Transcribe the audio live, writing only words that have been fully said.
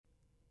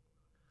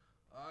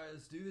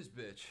Let's do this,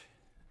 bitch.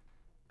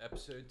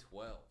 Episode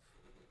 12.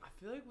 I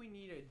feel like we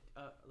need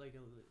a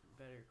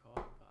better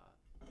coffee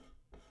pot.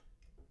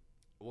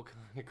 What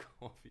kind of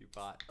coffee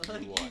pot do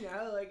Like you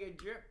want? like a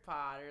drip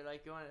pot or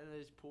like one of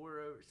those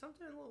pour over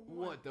something a little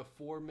more. What, the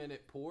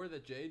 4-minute pour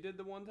that Jay did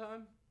the one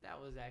time?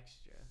 That was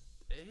extra.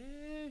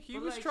 He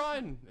But, was like,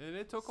 trying, and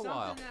it took a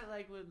while. Something that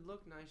like would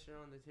look nicer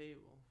on the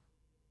table.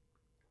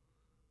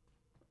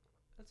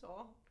 That's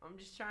all. I'm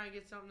just trying to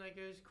get something that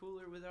goes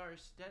cooler with our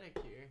aesthetic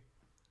here.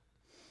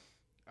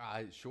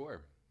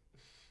 Sure.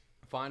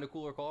 Find a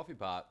cooler coffee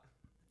pot,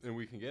 and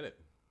we can get it.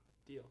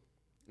 Deal.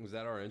 Was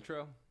that our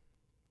intro?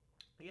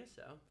 I guess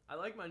so. I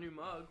like my new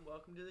mug.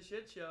 Welcome to the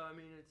shit show. I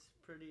mean, it's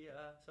pretty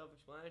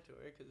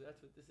self-explanatory because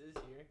that's what this is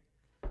here.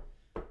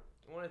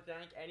 I want to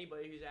thank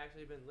anybody who's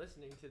actually been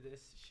listening to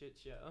this shit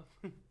show.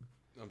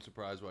 I'm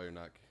surprised why you're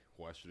not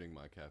questioning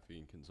my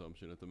caffeine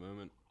consumption at the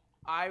moment.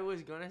 I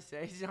was going to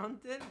say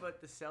something,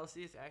 but the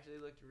Celsius actually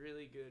looked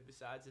really good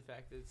besides the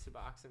fact that it's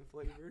Suboxone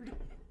flavored.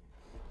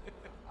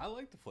 I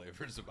like the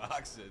flavors of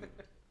Suboxone.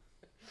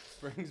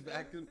 Brings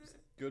back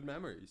good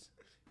memories.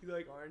 You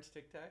like orange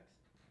Tic Tacs?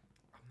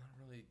 I'm not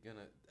really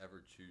gonna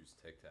ever choose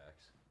Tic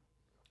Tacs.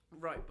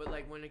 Right, but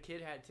like when a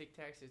kid had Tic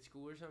Tacs at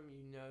school or something,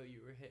 you know you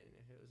were hitting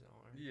if it was an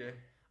orange. Yeah.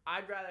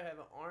 I'd rather have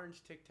an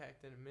orange Tic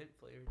Tac than a mint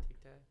flavored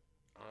Tic Tac.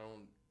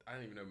 I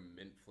don't even know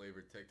mint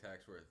flavored Tic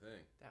Tacs were a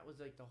thing. That was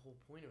like the whole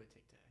point of a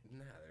Tic Tac.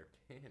 Nah, they're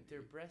candy.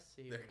 They're breast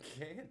saver. They're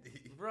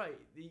candy. Right,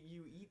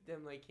 you eat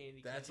them like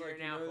candy. That's you're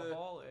like an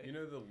alcoholic. you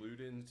know the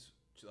Luden's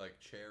like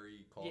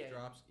cherry cough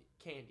drops.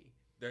 Candy.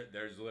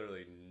 There's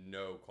literally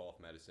no cough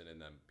medicine in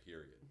them.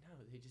 Period. No,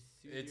 they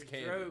just soothe It's your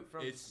candy. throat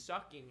from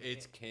sucking.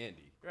 It's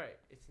candy. Right.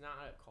 It's not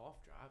a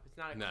cough drop. It's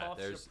not a Nah, cough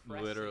there's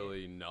suppressant.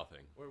 literally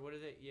nothing. Or what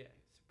is it? Yeah,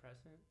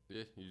 suppressant.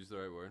 Yeah, you used the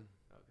right word.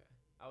 Okay,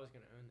 I was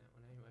gonna own that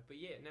one anyway. But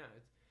yeah, no,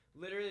 it's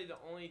literally the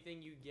only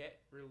thing you get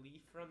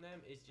relief from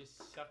them is just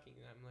sucking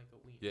them like a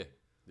wiener.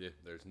 Yeah,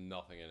 there's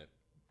nothing in it.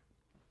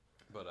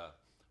 But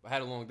I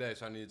had a long day,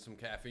 so I needed some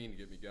caffeine to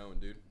get me going,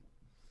 dude.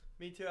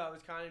 Me too. I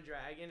was kind of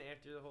dragging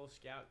after the whole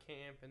scout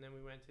camp, and then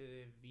we went to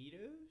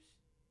Vito's.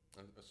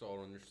 I saw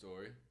it on your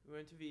story. We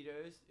went to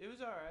Vito's. It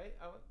was all right.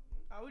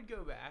 I would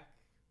go back.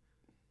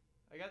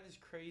 I got this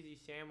crazy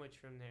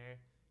sandwich from there.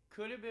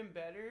 Could have been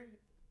better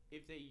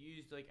if they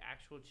used like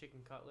actual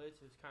chicken cutlets.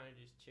 It was kind of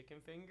just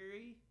chicken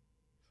fingery.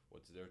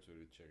 What's the difference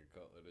between a chicken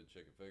cutlet and a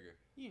chicken finger?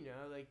 You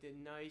know, like the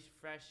nice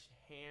fresh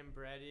hand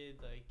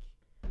breaded, like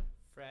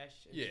fresh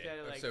Yeah,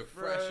 instead of like so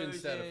frozen. fresh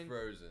instead of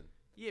frozen.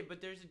 Yeah,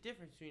 but there's a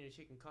difference between a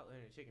chicken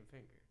cutlet and a chicken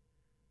finger.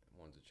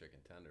 One's a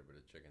chicken tender, but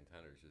a chicken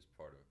tender is just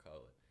part of a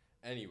cutlet.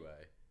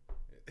 Anyway.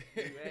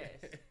 You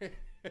asked.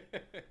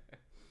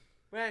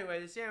 But anyway,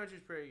 the sandwich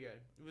was pretty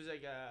good. It was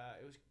like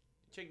it was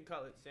chicken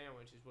cutlet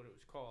sandwich is what it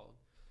was called.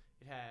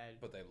 It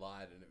had. But they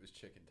lied and it was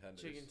chicken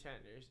tenders. Chicken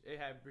tenders. It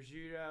had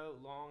prosciutto,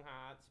 long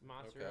hots,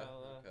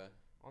 mozzarella Okay.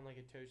 on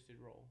like a toasted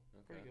roll.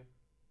 Okay. Pretty good.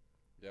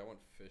 Yeah, I went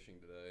fishing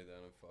today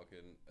down in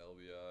fucking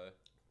LBI.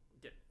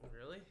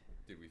 Really?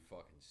 Dude, we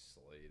fucking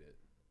slayed it.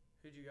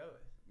 Who'd you go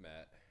with?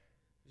 Matt.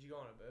 Did you go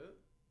on a boat?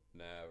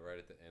 Nah, right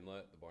at the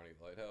inlet, the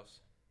Barnegat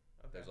Lighthouse.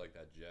 Okay. There's like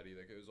that jetty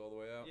that goes all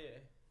the way out. Yeah.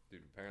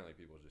 Dude, apparently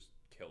people just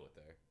kill it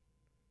there.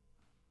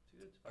 It's a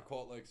good I spot.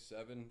 caught like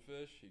 7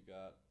 fish. He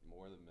got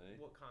more than me.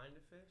 What kind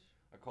of fish?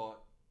 I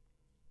caught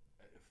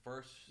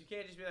first. You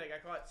can't just be like, I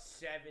caught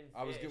 7 fish.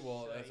 I was good.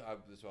 Well, like,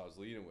 that's what I was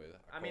leading with.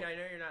 I mean, I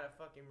know you're not a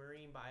fucking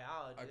marine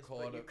biologist,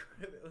 caught but you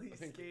could have at I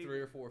least think gave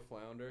 3 or 4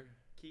 flounder.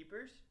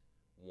 keepers.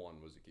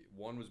 One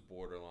was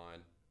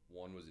borderline.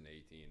 One was an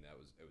 18. It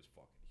was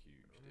fucking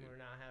huge, dude.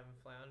 We're not having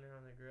flounder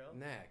on the grill.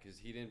 Nah, because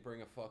he didn't bring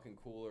a fucking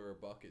cooler or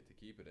bucket to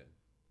keep it in.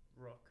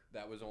 Rook.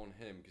 That was on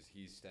him because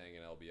he's staying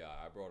in LBI.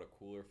 I brought a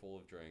cooler full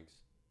of drinks.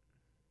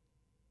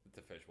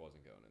 The fish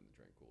wasn't going in the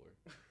drink cooler.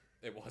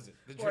 It wasn't.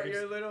 The What, drinks,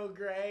 your little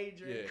gray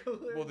drink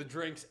cooler? Well, the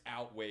drinks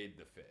outweighed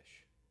the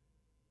fish.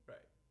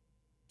 Right.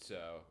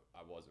 So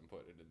I wasn't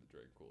putting it in the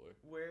drink cooler.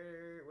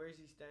 Where's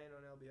he staying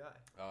on LBI?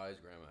 His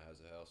grandma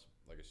has a house.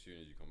 Like as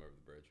soon as you come over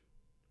the bridge.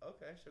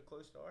 Okay, so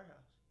close to our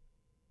house.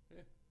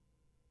 Yeah.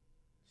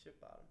 Ship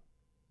bottom.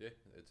 Yeah,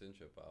 it's in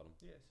Chip Bottom.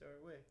 Yeah, so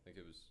are we. I think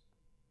it was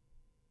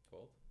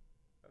 12th.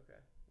 Okay.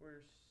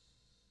 We're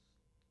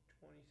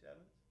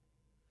 27th.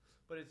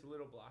 But it's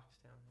Little Blocks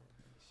town.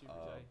 Super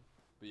tight.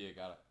 But yeah,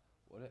 got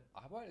it.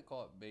 I might have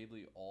caught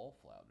mainly all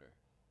flounder.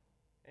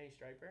 Any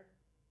striper?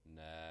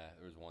 Nah,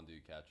 there was one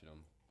dude catching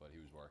them, but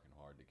he was working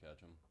hard to catch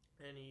them.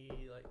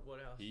 Any, like, what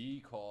else? He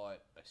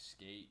caught a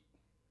skate,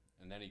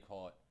 and then he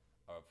caught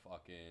a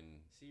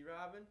fucking... Sea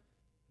robin?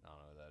 I don't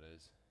know what that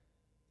is.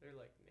 They're,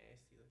 like,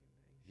 nasty looking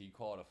things. He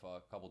caught a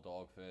couple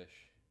dogfish.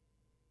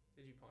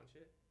 Did you punch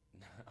it?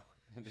 No,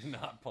 I did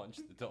not punch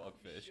the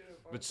dogfish.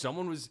 Should've But punched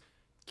someone was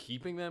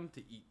keeping them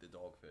to eat the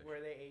dogfish. Were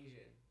they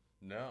Asian?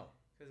 No.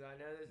 Because I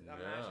know this. I'm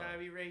No. not trying to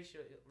be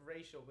racial,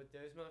 but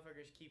those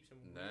motherfuckers keep some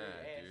weird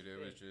ass Dude, it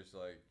was fish. just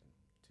like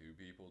 2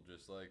 people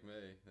just like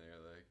me.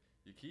 They're like,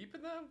 you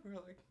keeping them? We're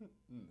like,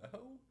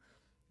 no.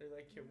 They're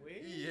like, can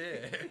we?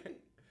 Yeah.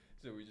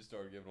 So we just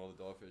started giving all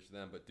the dogfish to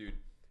them. But dude,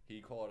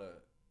 he caught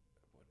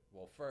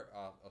Well, first,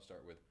 I'll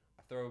start with,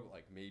 I throw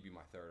like maybe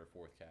my third or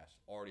fourth cast.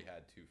 Already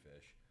had 2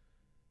 fish.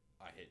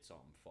 I hit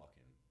something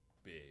fucking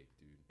big,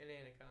 dude. An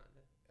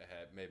anaconda. It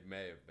had,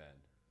 may have been.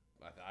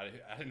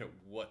 I didn't know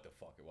what the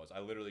fuck it was. I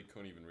literally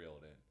couldn't even reel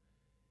it in.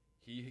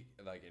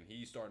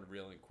 He started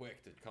reeling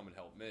quick to come and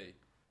help me.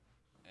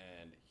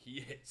 And he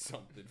hit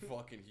something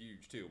fucking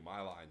huge too.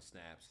 My line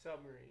snaps.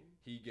 Submarine.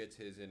 He gets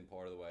his in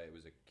part of the way. It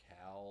was a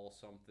Cal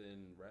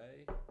something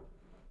ray?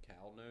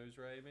 Cal nose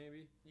ray,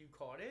 maybe? You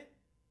caught it?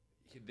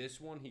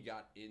 This one, he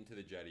got into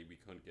the jetty. We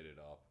couldn't get it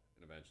up.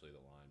 And eventually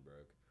the line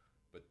broke.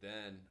 But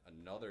then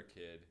another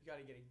kid. You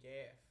gotta get a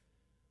gaff.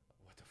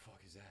 What the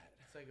fuck is that?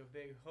 It's like a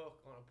big hook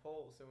on a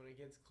pole, so when it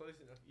gets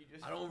close enough, you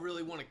just. I don't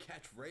really want to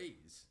catch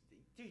rays.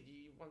 Dude,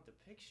 you want the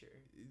picture.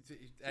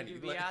 And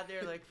you'd be out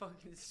there like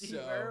fucking Steve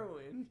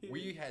Irwin. Dude.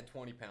 We had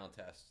 20-pound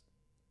test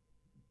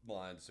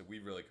lines, so we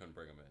really couldn't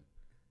bring them in.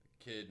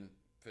 The kid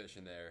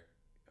fishing there,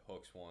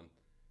 hooks one.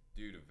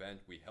 Dude,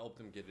 we helped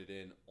him get it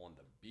in on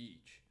the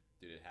beach.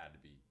 Dude, it had to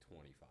be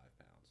 25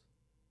 pounds.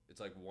 It's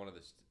like one of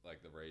the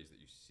rays that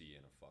you see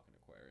in a fucking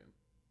aquarium.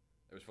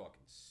 It was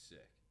fucking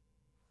sick.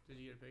 Did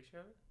you get a picture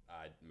of it?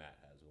 Matt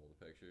has all the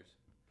pictures.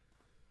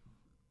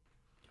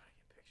 Gotta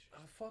get pictures.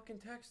 I'll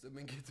fucking text him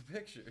and get the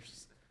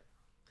pictures.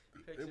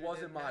 Picture It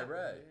wasn't my happen,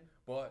 ray. dude.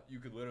 But you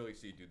could literally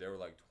see, dude, there were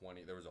like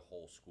 20. There was a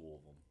whole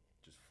school of them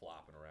just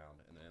flopping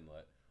around in the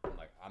inlet. I'm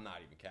like, I'm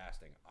not even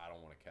casting. I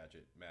don't want to catch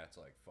it. Matt's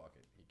like, fuck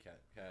it. He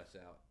casts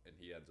out, and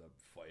he ends up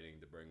fighting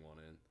to bring one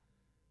in.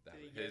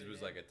 His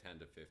was like a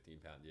 10 to 15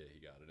 pound. Yeah, he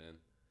got it in.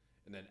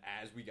 And then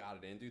as we got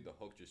it in, dude, the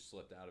hook just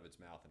slipped out of its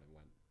mouth and it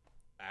went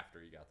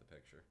after he got the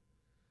picture.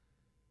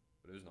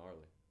 But it was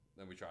gnarly.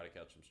 Then we tried to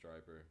catch some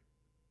striper.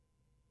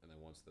 And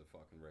then once the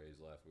fucking rays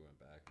left, we went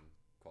back and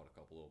caught a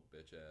couple little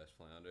bitch-ass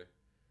flounder.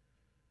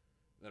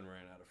 Then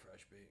ran out of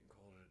fresh bait and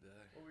called it a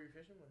day. What were you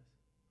fishing with?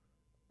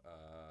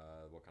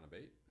 What kind of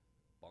bait?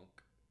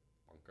 Bunker.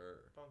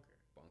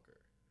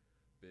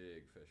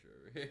 Big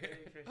fisher.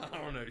 Big fisher. I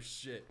don't know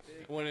shit.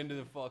 Went into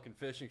the fucking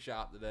fishing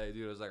shop today,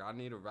 dude. I was like, I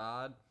need a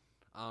rod.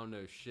 I don't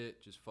know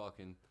shit. Just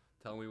fucking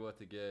tell me what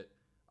to get.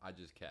 I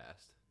just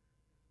cast.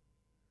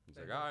 He's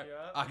like, all right,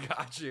 I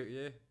got you.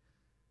 Yeah.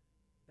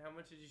 How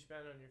much did you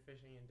spend on your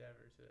fishing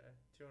endeavor today?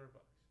 $200.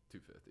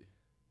 $250.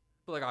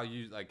 But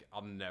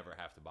I'll never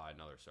have to buy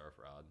another surf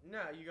rod.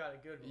 No, you got a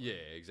good one.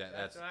 Yeah, exactly.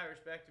 That's what I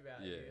respect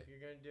about yeah. you. If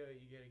you're gonna do it,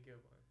 you get a good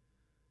one.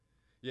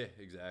 Yeah,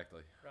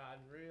 exactly.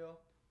 Rod and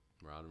reel.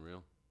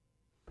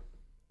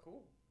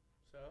 Cool.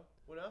 So,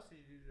 what else did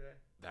you do today?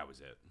 That was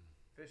it.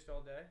 Fished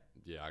all day?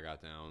 Yeah, I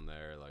got down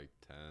there like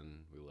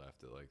 10. We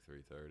left at like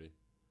 3:30.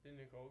 Did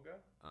Nicole go?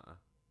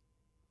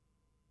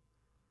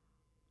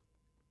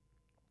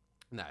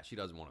 Nah, she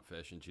doesn't want to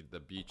fish, and the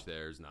beach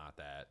there is not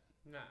that.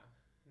 No.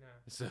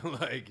 So,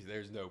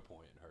 there's no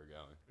point in her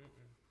going.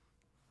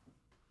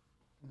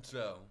 Mm-mm.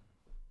 So,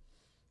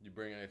 you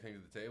bring anything to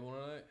the table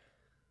tonight?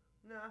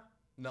 No.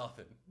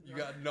 Nothing. You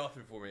got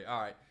nothing for me.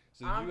 All right.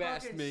 So I'm you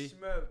asked me.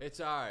 Smoked. It's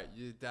all right.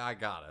 I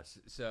got us.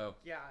 So,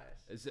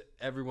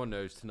 everyone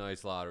knows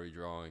tonight's lottery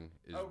drawing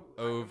is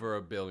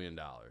over $1 billion.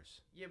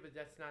 Yeah, but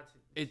that's not.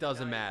 It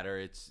doesn't matter.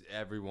 It's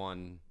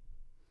everyone.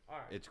 All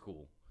right. It's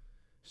cool.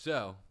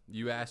 So,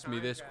 you asked me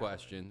this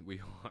question. We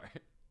are.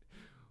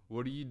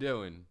 What are you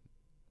doing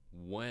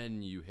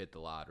when you hit the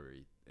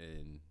lottery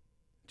in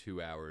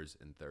 2 hours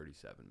and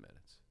 37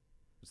 minutes?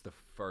 What's the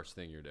first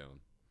thing you're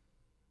doing?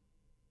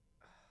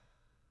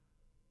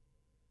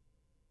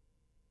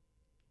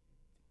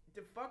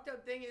 The fucked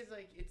up thing is,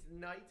 it's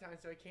nighttime,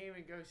 so I can't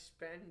even go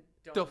spend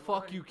the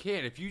fuck money. You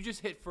can. If you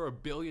just hit for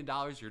 $1 billion,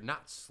 you're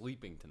not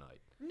sleeping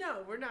tonight. No,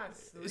 we're not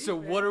sleeping. So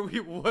what are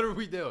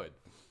we doing?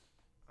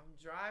 I'm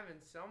driving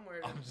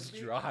somewhere. I'm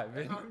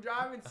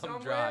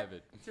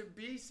driving to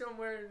be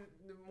somewhere in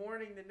the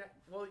morning.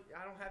 Well,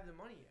 I don't have the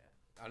money yet.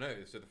 I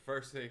know. So the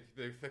first thing,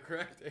 the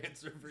correct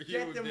answer for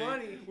you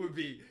would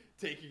be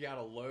taking out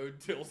a loan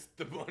till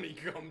the money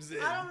comes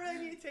in. I don't really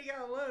need to take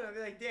out a loan. I'd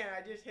be like, damn,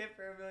 I just hit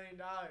for $1 million.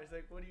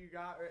 Like, what do you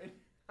got right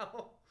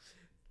now?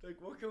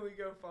 Like, what can we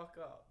go fuck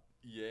up?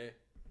 Yeah.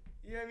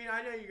 You know what I mean?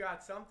 I know you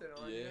got something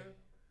on you.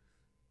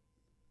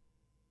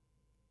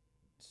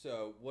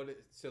 So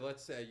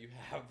let's say you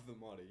have the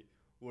money.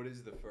 What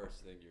is the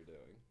first thing you're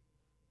doing?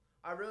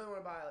 I really want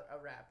to buy a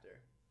Raptor.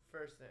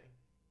 First thing.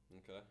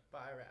 Okay.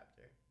 Buy a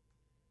Raptor.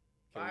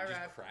 Can we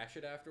just crash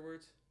it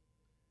afterwards?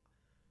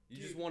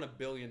 You just won $1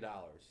 billion.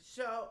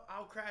 So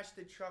I'll crash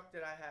the truck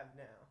that I have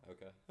now.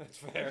 Okay, that's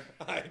fair.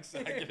 I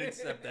can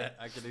accept that.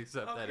 I can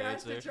accept that answer. I'll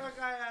crash the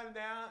truck I have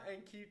now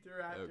and keep the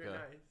Raptor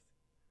nice.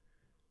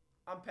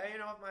 I'm paying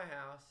off my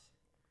house.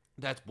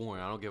 That's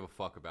boring. I don't give a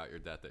fuck about your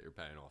debt that you're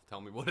paying off. Tell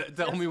me what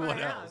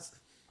else.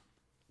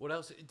 What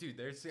else, dude?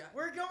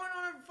 We're going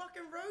on a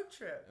fucking road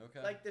trip.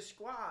 Okay. Like the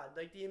squad,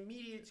 like the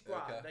immediate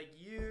squad, like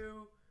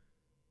you.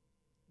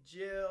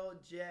 Jill,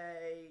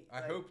 Jay. I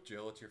hope,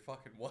 Jill, it's your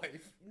fucking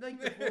wife. Like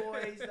the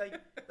boys,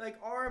 like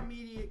our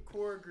immediate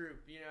core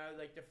group,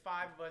 like the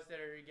 5 of us that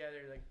are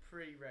together, like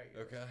pretty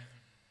regular. Okay.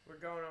 We're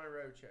going on a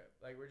road trip.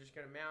 Like, we're just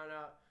going to mount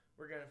up.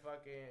 We're going to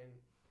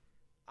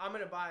I'm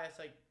going to buy us,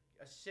 like,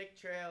 a sick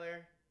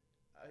trailer.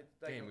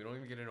 Damn, we don't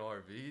even get an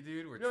RV,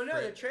 dude. No,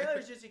 the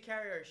trailer's just to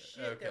carry our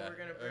shit that we're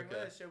gonna bring with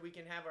us, so we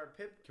can have our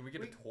pip. Can we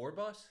get a tour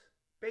bus?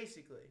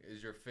 Basically.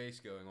 Is your face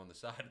going on the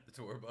side of the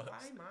tour bus?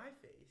 Why my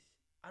face?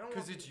 I don't.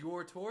 Because it's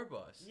your tour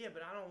bus. Yeah,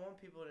 but I don't want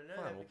people to know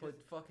Fine, that. We'll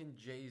put fucking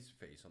Jay's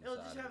face on the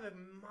It'll side. just have a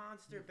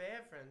Monster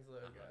Bad Friends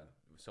logo.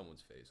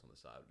 Someone's face on the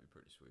side would be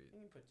pretty sweet.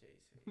 You can put Jay's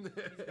face.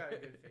 He's got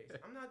a good face.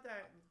 I'm not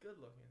that good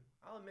looking.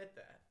 I'll admit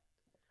that.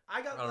 I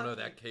don't know,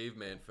 that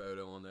caveman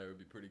photo on there would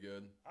be pretty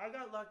good. I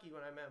got lucky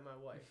when I met my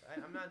wife.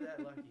 I'm not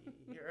that lucky.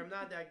 I'm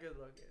not that good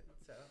looking.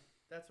 So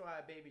that's why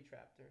I baby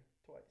trapped her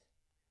twice.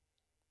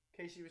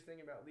 In case she was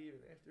thinking about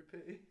leaving after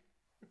P.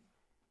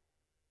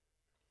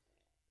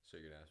 So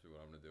you're going to ask me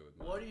what I'm going to do with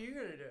mine. What are you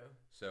going to do?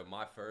 So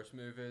my first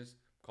move is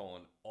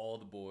calling all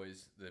the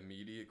boys, the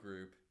immediate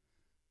group.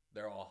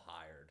 They're all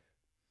hired.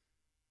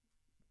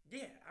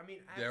 Yeah, I mean,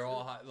 absolutely. They're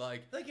all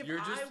like if you're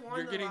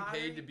getting lottery,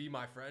 paid to be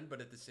my friend, but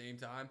at the same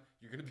time,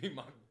 you're gonna be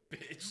my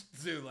bitch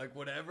too. Like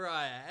whatever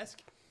I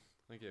ask,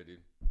 like, yo, dude,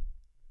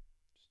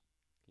 just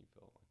can you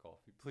fill up my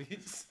coffee,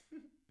 please?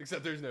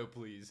 Except there's no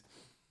please.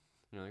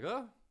 And you're like,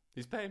 oh,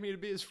 he's paying me to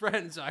be his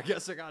friend, so I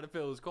guess I gotta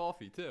fill his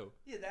coffee too.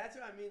 Yeah, that's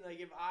what I mean. Like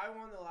if I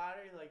won the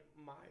lottery, like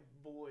my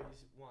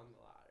boys won the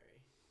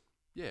lottery.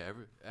 Yeah,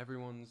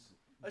 everyone's.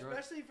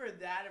 Especially for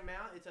that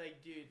amount, it's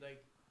like, dude,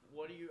 like,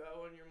 what do you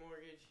owe on your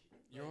mortgage?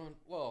 You're on.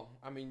 Well,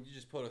 I mean, you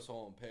just put us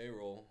all on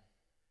payroll.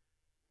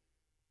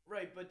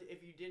 Right, but if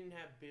you didn't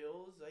have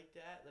bills like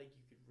that, like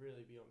you could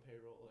really be on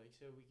payroll, like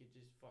so we could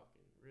just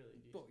fucking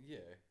really do. But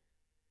yeah.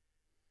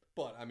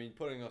 But I mean,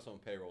 putting us on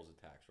payroll is a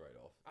tax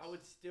write-off. I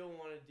would still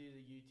want to do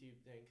the YouTube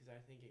thing because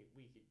I think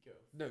we could go.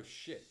 No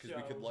shit, because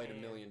we could light $1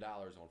 million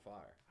on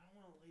fire. I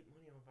don't want to light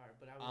money on fire,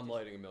 but I'm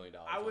lighting $1 million.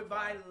 I would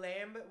buy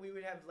Lambo. We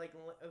would have like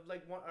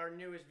our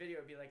newest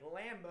video would be like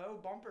Lambo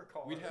bumper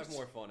cars. We'd have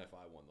more fun if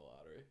I won the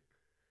lottery.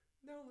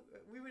 No,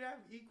 we would have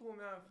equal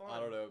amount of fun. I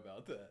don't know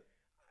about that.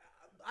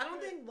 I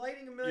don't think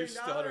lighting $1 million is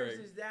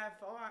that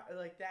far,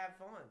 like that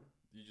fun.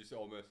 You just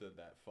almost said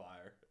that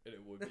fire, and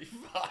it would be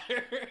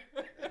fire.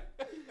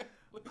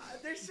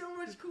 There's so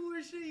much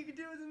cooler shit you could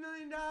do with $1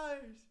 million.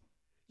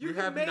 You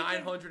have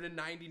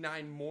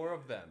 999 more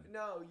of them.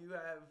 No, you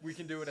have. We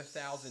can do it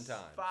 1,000 times.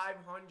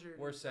 500.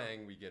 We're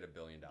saying we get $1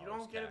 billion. You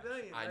don't get $1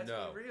 billion. I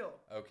know. That's real.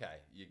 Okay,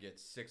 you get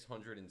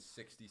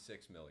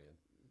 666 million.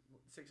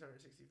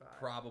 665.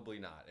 Probably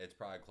not. It's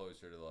probably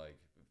closer to like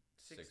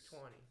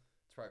 620.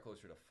 It's probably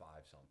closer to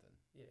 5 something.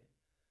 Yeah.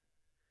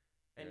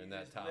 And you're in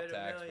that top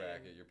tax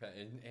bracket. You're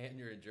paying, and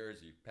you're in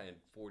Jersey. You're paying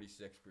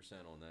 46%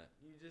 on that.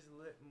 You just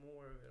lit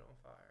more of it on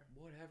fire.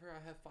 Whatever. I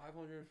have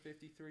 553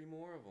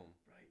 more of them.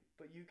 Right,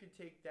 but you could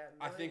take that.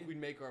 I think we'd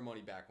make our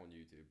money back on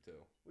YouTube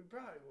too. We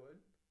probably would.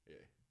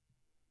 Yeah.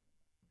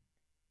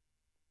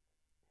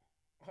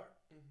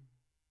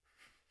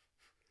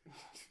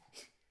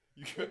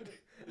 You could.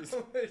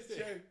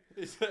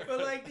 But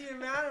like the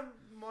amount of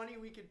money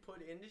we could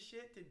put into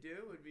shit to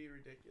do would be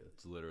ridiculous.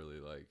 It's literally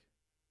like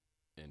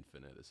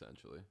infinite,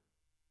 essentially.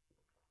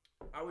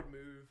 I would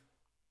move.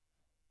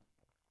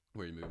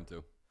 Where are you moving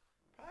to?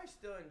 Probably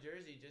still in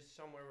Jersey, just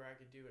somewhere where I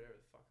could do whatever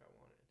the fuck I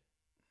wanted.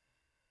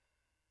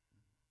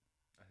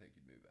 I think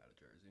you'd move out of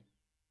Jersey.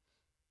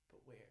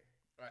 But where?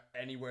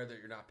 Anywhere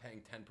that you're not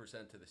paying 10%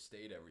 to the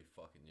state every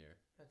fucking year.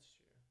 That's true.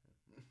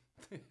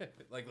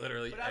 Like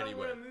literally but I don't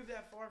anywhere. want to move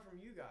that far from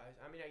you guys.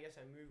 I mean, I guess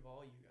I move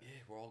all you guys. Yeah,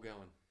 we're all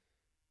going.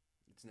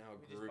 It's now a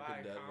we group just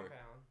buy in a Denver.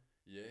 compound.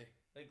 Yeah.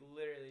 Like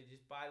literally,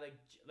 just buy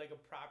like a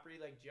property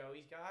like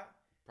Joey's got.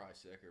 Probably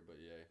sicker, but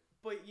yeah.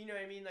 But you know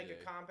what I mean, like a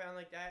compound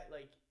like that.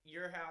 Like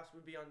your house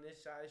would be on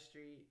this side of the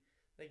street,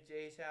 like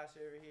Jay's house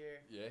over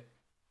here. Yeah.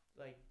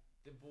 Like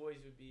the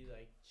boys would be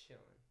like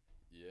chilling.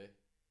 Yeah.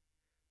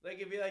 Like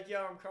it'd be like,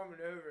 yo, I'm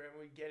coming over, and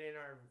we'd get in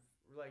our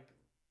like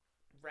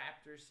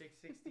Raptor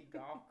 660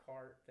 golf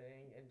cart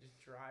thing and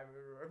just drive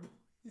over to our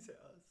boy's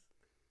house.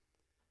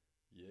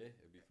 Yeah,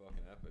 it'd be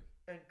fucking epic.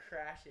 And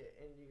crash it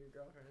into your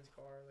girlfriend's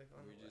car, like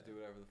on. We just do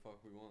whatever the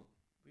fuck we want.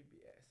 We'd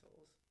be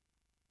assholes.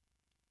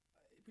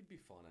 We'd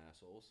be fun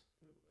assholes.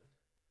 We would.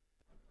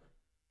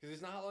 Because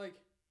it's not like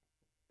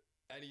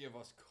any of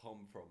us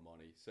come from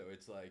money, so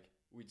it's like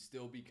we'd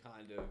still be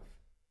kind of.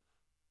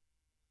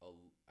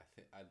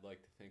 I'd like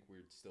to think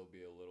we'd still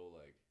be a little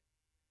like.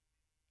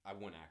 I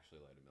wouldn't actually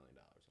light $1 million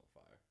on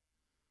fire.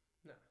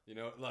 No. You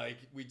know,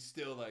 like we'd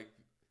still like.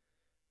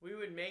 We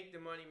would make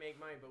the money make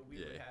money, but we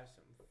would Yeah. have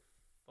some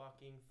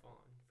fucking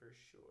fun for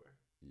sure.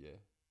 Yeah.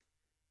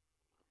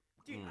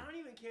 Dude, I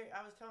don't even care.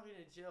 I was talking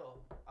to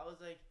Jill. I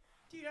was like,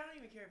 dude, I don't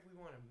even care if we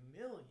want $1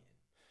 million.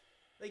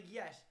 Like,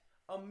 yes,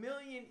 $1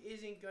 million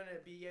isn't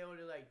gonna be able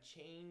to like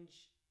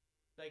change.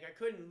 Like, I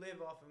couldn't live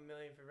off $1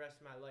 million for the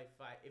rest of my life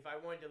if I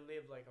wanted to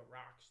live like a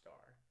rock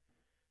star.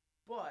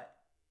 But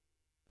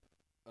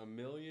 $1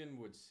 million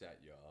would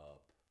set you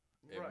up.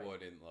 It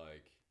wouldn't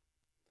like,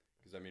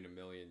 because I mean $1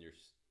 million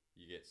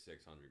you get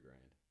 $600,000.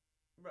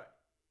 Right.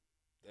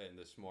 And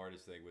the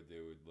smartest thing would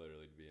do would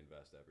literally be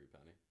invest every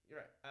penny. You're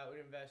right. I would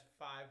invest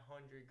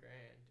 $500,000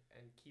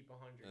 and keep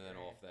 $100,000. And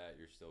then off that,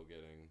 you're still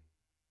getting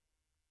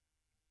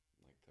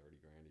like 30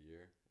 grand a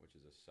year, which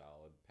is a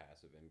solid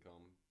passive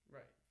income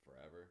Right.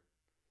 forever.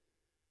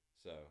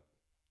 So,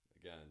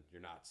 again,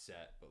 you're not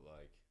set, but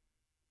like,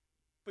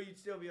 But you'd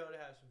still be able to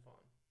have some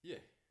fun. yeah,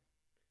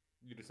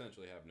 you'd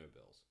essentially have no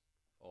bills.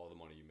 All the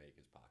money you make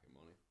is pocket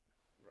money.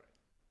 Right.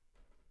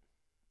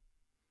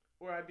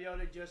 Or I'd be able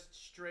to just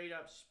straight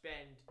up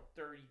spend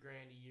 30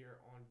 grand a year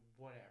on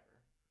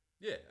whatever.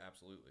 Yeah,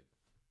 absolutely.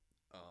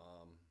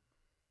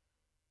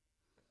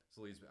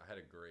 So Lee's, I had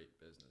a great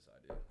business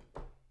idea.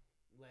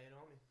 Lay it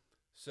on me.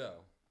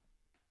 So,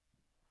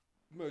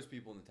 most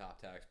people in the top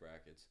tax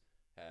brackets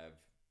have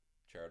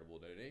charitable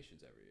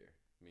donations every year.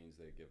 It means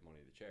they give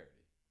money to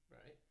charity.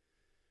 Right.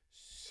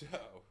 So,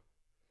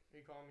 Are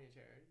you calling me a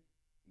charity?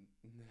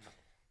 no.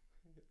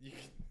 You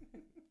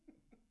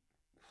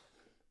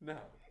no.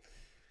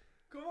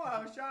 Come on,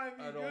 I was trying to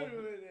be I good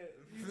don't- with it.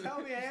 You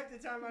tell me half the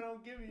time I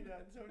don't give you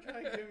nothing, so I'm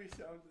trying to give you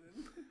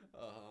something.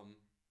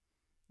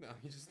 No,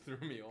 you just threw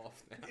me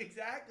off now.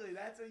 Exactly,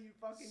 that's what you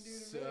fucking do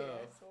to me,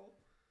 asshole.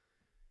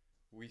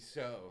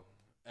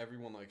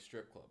 Everyone likes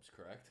strip clubs,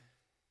 correct?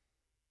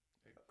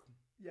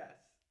 Yes.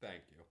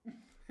 Thank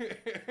you.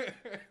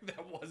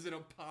 That wasn't a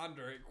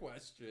pondering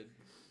question.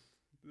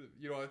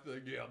 You don't have to,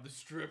 like, yeah, I'm the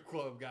strip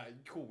club guy.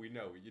 Cool, we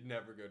know. You'd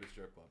never go to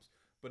strip clubs.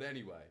 But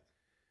anyway.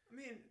 I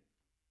mean,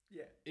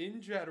 yeah.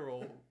 In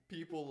general,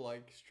 people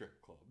like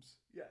strip clubs.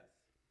 Yes.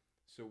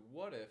 So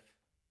what if,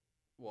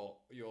 well,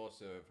 you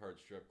also have heard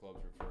strip clubs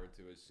referred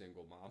to as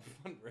single mom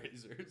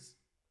fundraisers.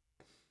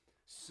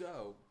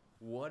 So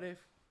what if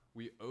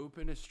we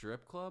open a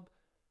strip club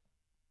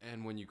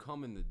and when you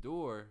come in the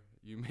door,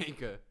 you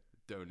make a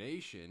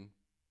donation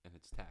and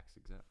it's tax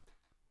exempt?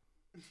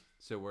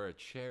 So we're a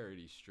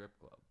charity strip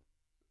club.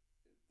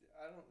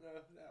 I don't know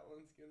if that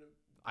one's gonna.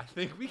 I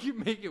think we can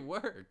make it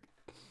work.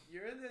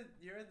 You're the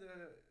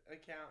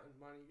accountant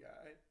money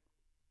guy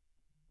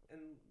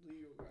and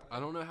legal guy. I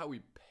don't know how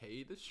we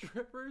pay the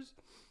strippers,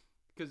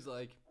 because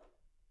like,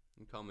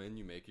 you come in,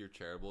 you make your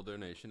charitable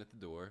donation at the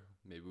door.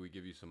 Maybe we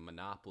give you some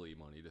Monopoly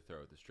money to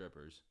throw at the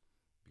strippers,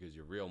 because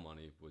your real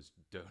money was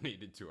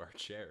donated to our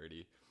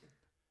charity,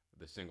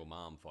 the Single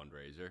Mom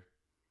Fundraiser.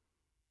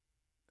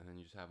 And then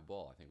you just have a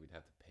ball. I think we'd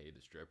have to pay the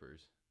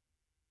strippers.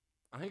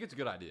 I think it's a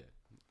good idea.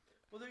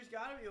 Well, there's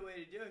got to be a way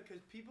to do it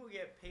because people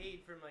get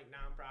paid from like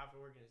nonprofit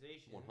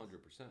organizations.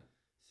 100%.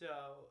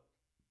 So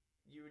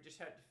you would just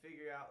have to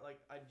figure out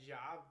like a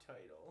job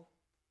title.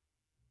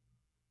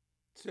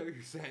 So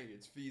you're saying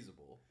it's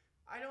feasible?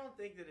 I don't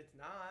think that it's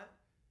not.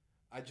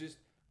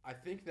 I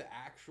think the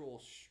actual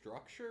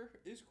structure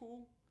is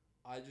cool.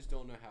 I just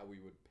don't know how we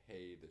would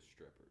pay the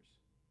strippers.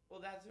 Well,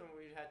 that's when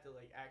we'd have to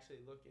like actually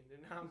look into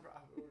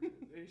nonprofit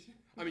organizations.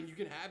 I mean, you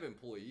can have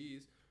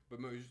employees, but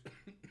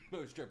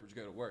most strippers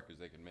go to work because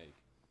they can make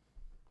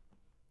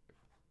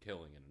a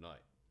killing in a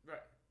night. Right.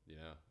 You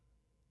know?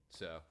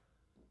 So,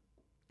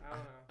 I don't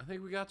know. I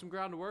think we got some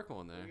ground to work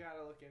on there. We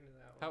gotta look into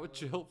that one. How would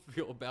Jill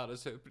feel about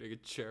us opening a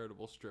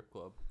charitable strip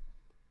club?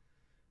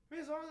 I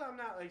mean, as long as I'm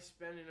not like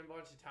spending a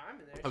bunch of time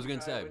in there. I was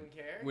gonna say, wouldn't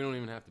care. we don't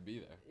even have to be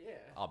there.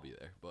 Yeah. I'll be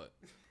there, but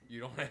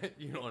you don't have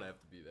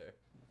to be there.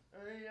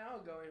 I mean,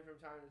 I'll go in from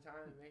time to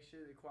time and make sure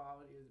the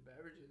quality of the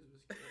beverages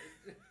was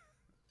good.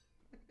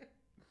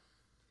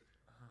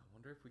 I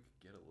wonder if we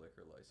could get a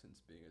liquor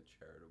license being a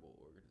charitable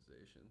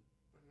organization.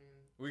 I mean,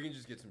 We can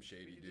just get some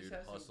shady we dude could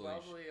just have some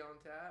hustling. bubbly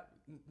on tap.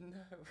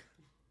 No.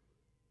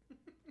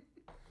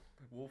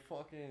 We'll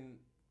fucking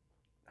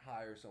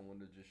hire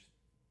someone to just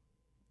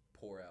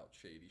pour out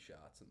shady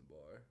shots in the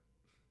bar.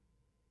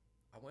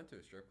 I went to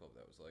a strip club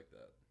that was like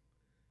that.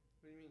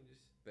 What do you mean,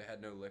 just? They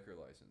had no liquor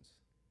license.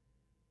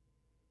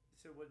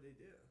 So what did they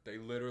do? They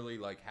literally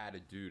like had a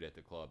dude at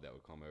the club that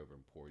would come over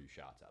and pour you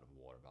shots out of a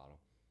water bottle.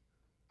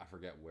 I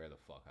forget where the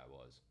fuck I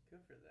was.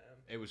 Good for them.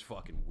 It was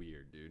fucking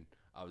weird, dude.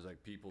 I was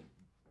like,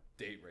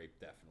 date rape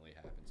definitely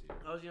happens here.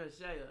 I was gonna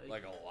say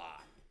Like a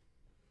lot.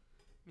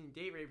 I mean,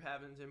 date rape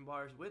happens in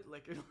bars with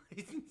liquor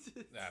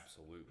licenses.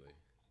 Absolutely.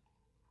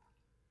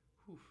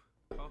 Whew,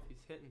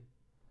 coffee's hitting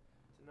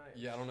tonight.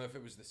 Yeah, I don't know if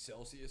it was the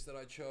Celsius that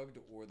I chugged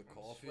or the I'm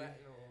coffee.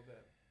 sweating a little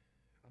bit.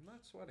 I'm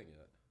not sweating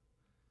yet.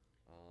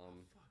 Oh,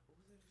 fuck, what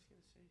was I just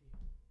gonna say to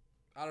you?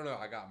 I don't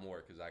know. I got more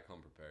because I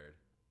come prepared.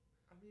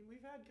 I mean,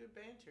 we've had good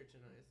banter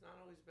tonight. It's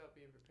not always about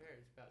being prepared.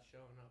 It's about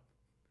showing up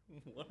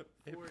What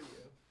for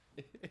you.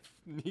 if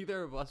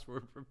neither of us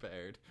were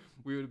prepared,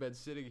 we would have been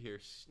sitting here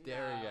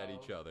staring at No.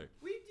 each other.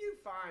 We do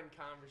fine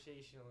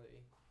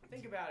conversationally.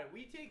 Think about it.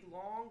 We take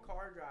long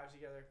car drives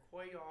together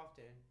quite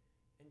often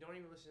and don't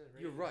even listen to the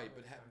radio. You're right,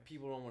 but most times.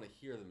 people don't want to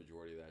hear the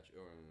majority of that.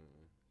 Or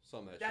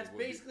some of that. That's shit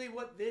would basically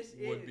what this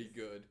is. would be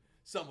good.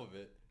 Some of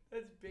it.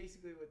 That's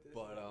basically what this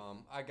But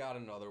is. I got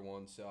another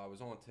one. So I was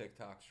on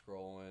TikTok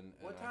scrolling.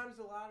 And What time's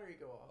the lottery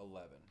go off?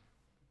 11.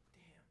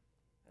 Damn,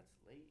 that's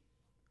late.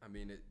 I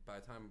mean,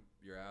 by the time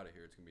you're out of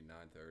here, it's gonna be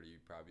 9:30.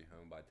 You'd probably be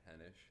home by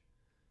 10ish.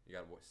 You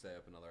gotta stay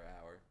up another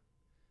hour.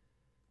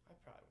 I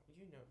probably,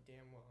 you know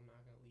damn well I'm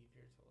not gonna leave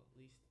here till at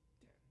least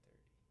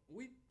 10:30.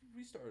 We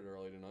started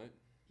early tonight.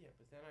 Yeah,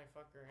 but then I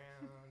fuck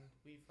around.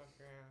 We fuck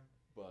around.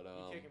 But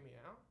You kicking me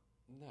out?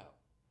 no,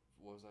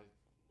 was I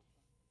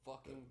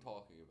fucking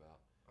talking about?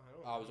 I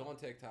don't I was know. on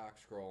TikTok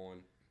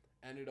scrolling,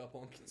 ended up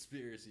on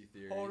conspiracy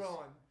theories. Hold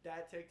on.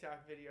 That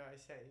TikTok video I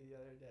sent you the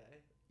other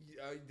day.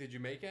 Did you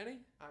make any?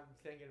 I'm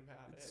thinking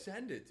about it.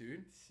 Send it,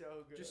 dude. It's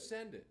so good. Just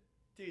send it.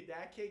 Dude,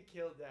 that kid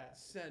killed that.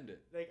 Send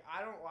it. Like,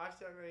 I don't watch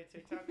that many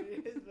TikTok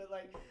videos, but,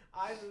 like,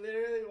 I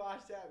literally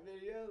watched that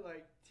video,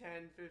 like,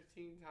 10,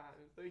 15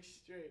 times, like,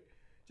 straight.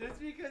 Just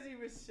because he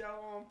was so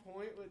on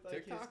point with, like,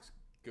 TikTok's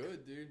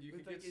good, dude. You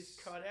with, can like, get his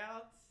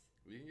cutouts.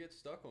 You can get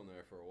stuck on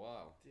there for a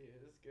while. Dude,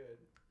 it's good.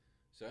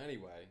 So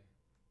anyway,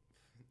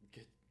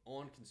 get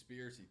on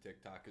conspiracy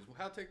TikTok, because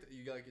how TikTok,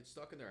 you like get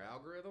stuck in their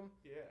algorithm,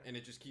 Yeah. and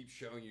it just keeps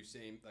showing you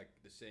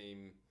the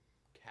same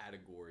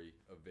category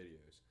of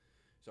videos.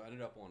 So I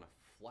ended up on a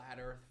flat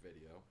Earth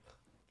video.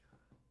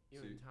 You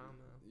So and Tom,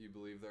 though. You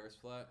believe the Earth's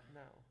flat?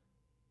 No.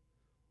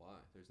 Why?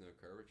 There's no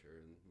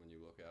curvature when you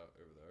look out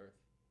over the Earth.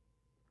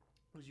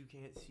 Because you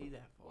can't see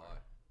that far. Why?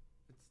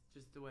 It's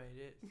just the way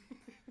it is.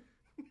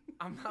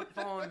 I'm not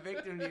falling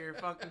victim to your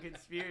fucking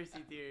conspiracy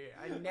theory.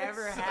 I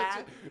never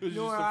have,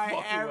 nor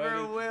I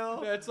ever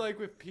will. That's like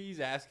with P's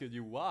asking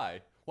you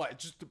why. Why?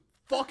 Just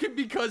fucking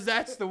because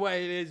that's the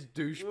way it is,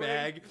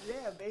 douchebag.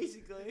 Yeah,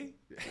 basically.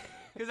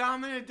 Because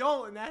I'm an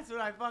adult and that's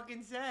what I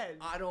fucking said.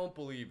 I don't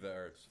believe the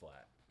Earth's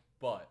flat,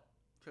 but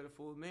Could have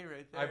fooled me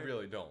right there. I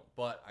really don't.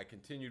 But I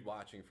continued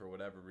watching for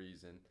whatever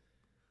reason,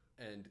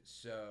 and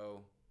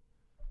so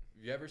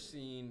have you ever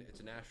seen? It's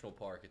a national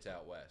park. It's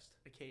out west.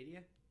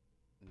 Acadia?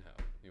 No.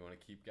 You want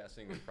to keep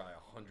guessing? There's probably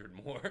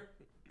 100 more.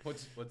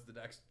 What's the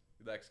next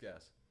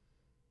guess?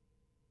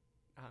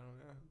 I don't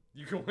know.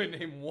 You can only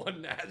name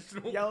one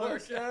national park.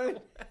 Yellowstone?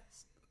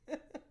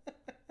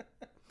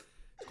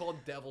 It's called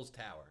Devil's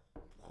Tower.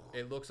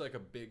 It looks like a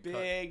big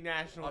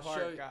national I'll show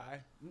park you.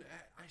 guy.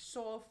 I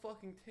saw a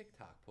fucking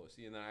TikTok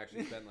pussy, and then I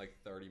actually spent like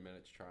 30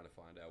 minutes trying to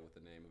find out what the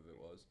name of it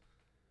was.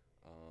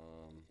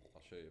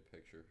 I'll show you a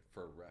picture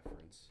for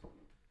reference.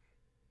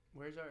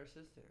 Where's our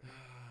assistant?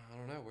 I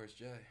don't know. Where's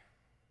Jay?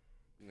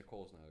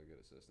 Nicole's not a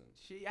good assistant.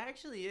 She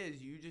actually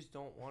is. You just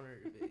don't want her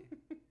to be.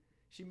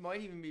 She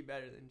might even be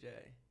better than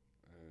Jay.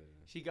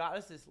 She got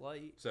us this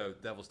light. So,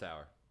 Devil's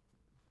Tower.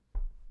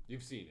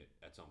 You've seen it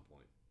at some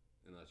point.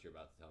 Unless you're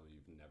about to tell me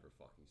you've never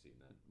fucking seen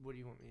that. What do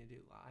you want me to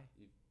do? Lie?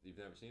 You've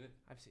never seen it?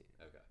 I've seen it.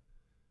 Okay.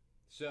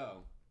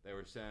 So, they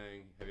were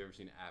saying, have you ever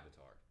seen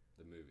Avatar,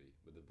 the movie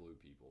with the blue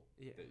people?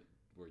 Yeah.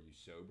 Were you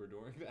sober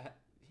during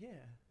that?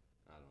 Yeah.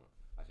 I don't know.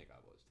 I think I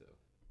was too.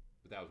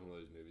 But that was one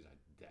of those movies I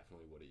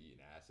definitely would have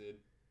eaten acid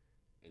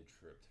and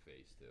tripped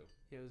face to.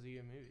 Yeah, it was a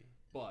good movie.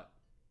 But,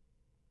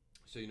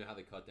 so you know how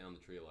they cut down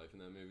the tree of life in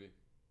that movie?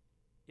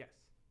 Yes.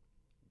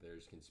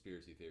 There's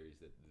conspiracy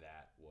theories that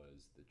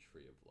was the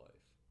tree of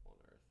life on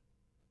Earth.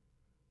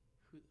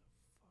 Who the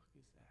fuck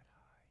is that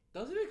high?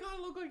 Doesn't it kind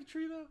of look like a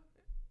tree though?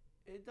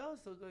 It does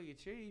look like a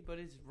tree, but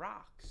it's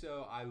rock.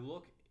 So I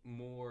look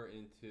more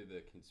into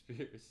the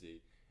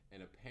conspiracy,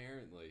 and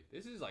apparently,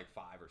 this is like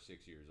 5 or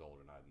 6 years old,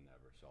 and I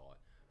never saw it.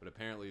 But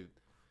apparently,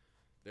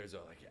 there's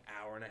like an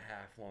hour and a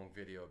half long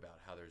video about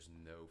how there's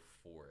no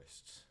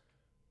forests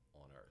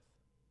on Earth,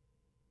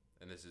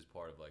 and this is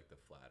part of like the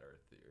flat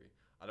Earth theory.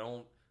 I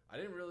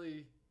didn't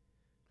really.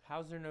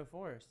 How's there no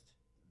forest?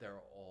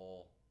 They're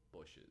all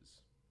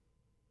bushes.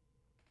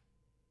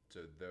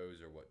 So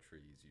those are what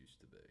trees used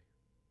to be.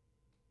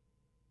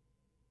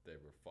 They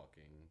were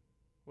fucking.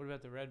 What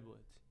about the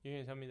redwoods? You're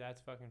gonna tell me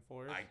that's fucking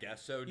forest? I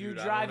guess so, dude. You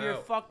I drive don't your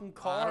know. fucking I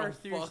car don't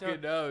through fucking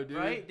some, know, dude.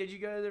 right? Did you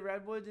go to the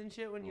redwoods and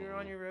shit when you were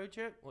on your road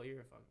trip? Well, you're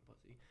a fucking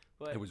pussy.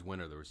 But It was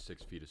winter. There was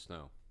 6 feet of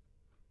snow.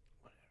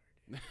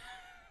 whatever,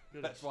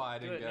 dude. That's why I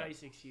didn't go.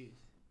 Nice excuse.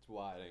 That's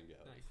why I didn't go.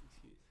 Nice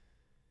excuse.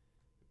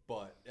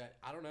 But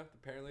I don't know.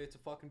 Apparently, it's a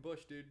fucking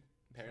bush, dude.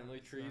 Apparently,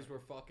 It's trees not. were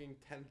fucking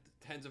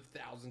tens of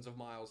thousands of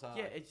miles high.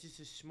 Yeah, it's just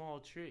a small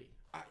tree.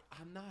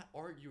 I'm not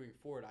arguing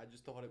for it. I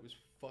just thought it was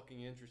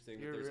fucking interesting.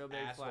 You're that a there's real big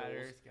assholes flat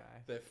Earth guy.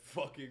 that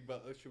fucking.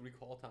 But should we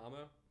call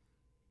Tomo?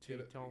 Dude,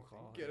 don't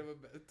call Get him. him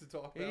to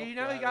talk about. You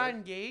know he flat got Earth?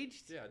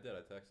 engaged? Yeah, I did. I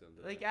texted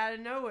him. Like out of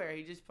nowhere,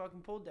 he just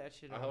fucking pulled that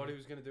shit. I on thought me. he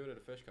was gonna do it at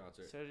a fish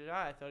concert. So did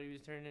I. I thought he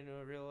was turning into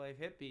a real life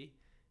hippie,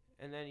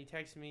 and then he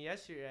texted me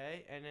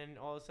yesterday, and then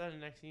all of a sudden,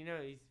 next thing you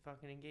know, he's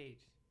fucking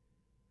engaged.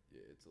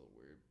 Yeah, it's a little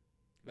weird.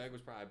 Meg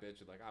was probably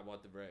bitching like, I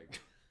want the ring.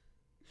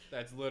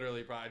 That's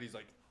literally probably. He's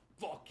like,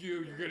 fuck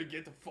you. You're gonna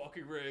get the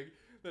fucking ring.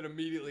 Then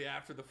immediately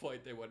after the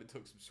fight, they went and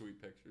took some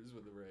sweet pictures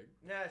with the ring.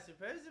 Nah,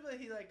 supposedly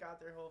he like got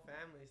their whole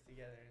families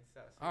together and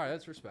stuff. So All right,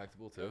 that's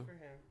respectable too. good for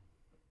him.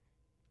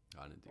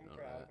 I didn't do I'm none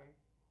proud of of that. him.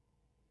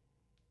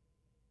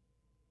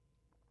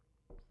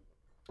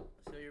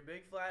 So you're a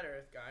big flat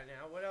Earth guy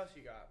now. What else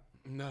you got?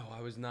 No,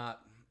 I was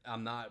not.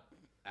 I'm not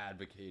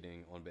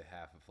advocating on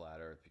behalf of Flat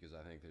Earth because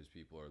I think those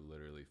people are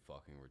literally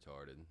fucking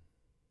retarded.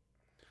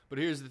 But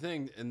here's the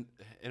thing, in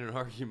an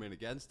argument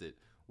against it,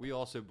 we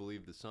also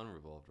believe the sun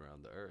revolved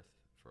around the Earth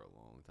for a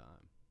long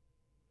time.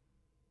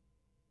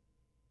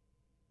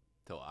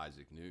 Till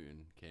Isaac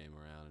Newton came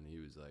around and he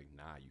was like,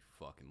 nah, you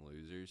fucking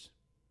losers.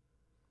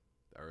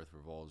 The Earth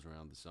revolves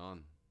around the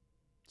sun.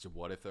 So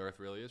what if the Earth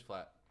really is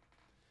flat?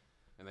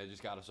 And they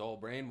just got us all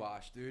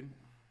brainwashed, dude.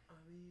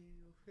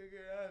 Amigo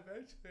Figure it out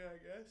eventually, I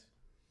guess.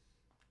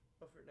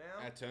 But for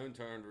now, That tone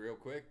turned real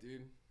quick,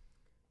 dude.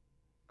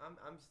 I'm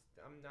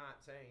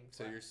not saying.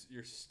 So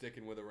you're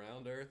sticking with a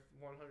round Earth?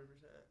 100%.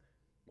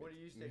 What are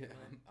you sticking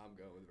with? I'm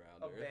going with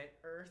round A Earth. bent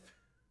Earth?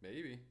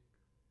 Maybe.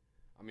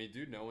 I mean,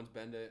 dude, no one's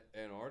been to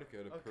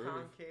Antarctica to prove.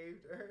 A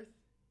concaved Earth?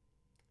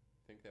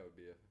 I think that would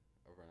be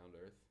a round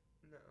Earth.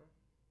 No,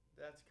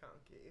 that's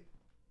concave.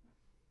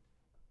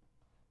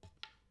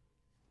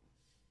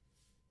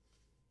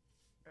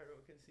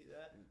 Everyone can see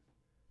that.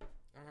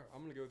 All right,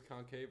 I'm gonna go with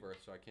concave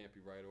Earth, so I can't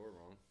be right or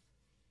wrong.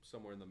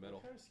 Somewhere in the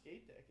middle. What kind of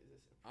skate deck is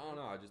this? I don't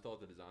know. I just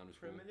thought the design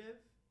was cool. Primitive?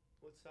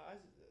 What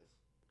size is this?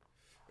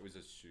 It was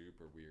a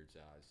super weird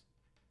size.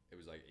 It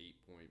was like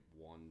 8.1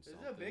 This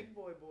something. is a big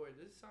boy board.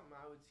 This is something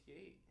I would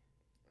skate.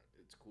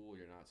 It's cool.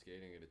 You're not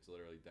skating it. It's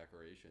literally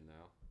decoration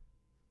now.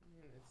 I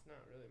mean, it's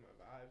not really my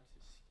vibe to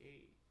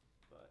skate,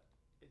 but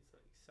it's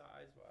like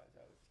size-wise,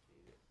 I would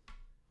skate it.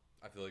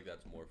 I feel like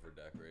that's more for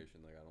decoration.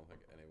 Like, I don't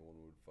think anyone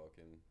would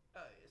fucking...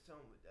 Oh, yeah,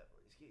 someone would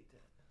definitely skate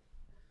that.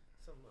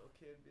 Some little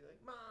kid would be like,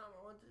 Mom, I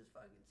want this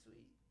fucking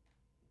sweet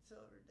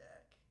silver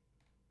deck.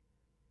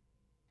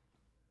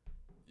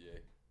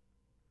 Yeah.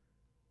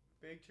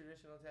 Big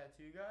traditional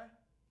tattoo guy?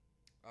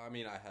 I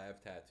mean, I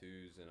have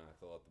tattoos, and I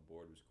thought the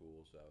board was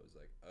cool, so I was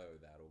like, oh,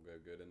 that'll go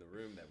good in the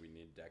room that we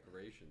need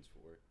decorations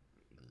for.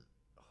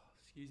 Oh,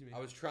 excuse me. I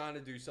was trying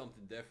to do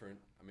something different.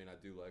 I mean, I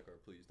do like our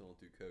please don't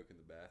do coke in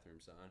the bathroom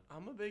sign.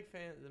 I'm a big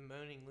fan of the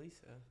Moaning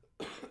Lisa.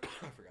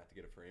 I forgot to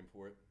get a frame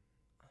for it.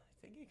 I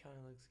think it kind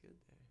of looks good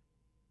there.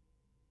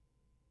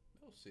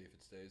 We'll see if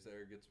it stays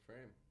there or gets a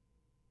frame.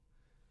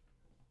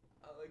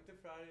 I like the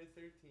Friday the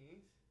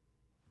 13th.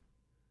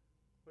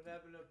 What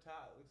happened up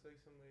top? Looks like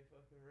somebody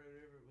fucking rode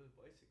over it with a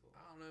bicycle.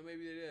 I don't know.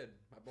 Maybe they did.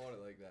 I bought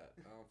it like that.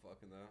 I don't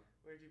fucking know.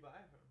 Where'd you buy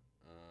it from?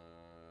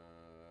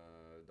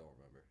 Don't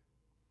remember.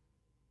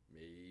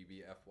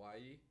 Maybe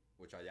FYE,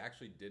 which I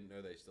actually didn't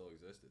know they still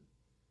existed.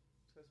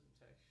 It's got some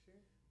texture.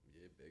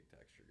 Yeah, big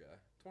texture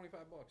guy.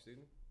 $25,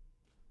 dude.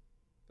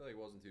 Feel like it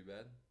wasn't too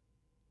bad.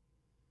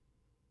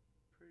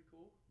 Pretty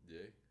cool.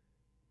 Yeah.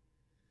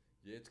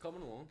 Yeah, it's coming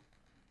along.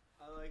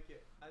 I like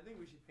it. I think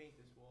we should paint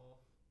this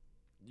wall.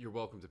 You're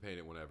welcome to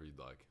paint it whenever you'd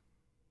like.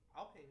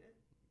 I'll paint it.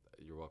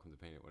 You're welcome to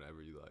paint it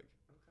whenever you like.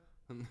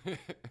 Okay.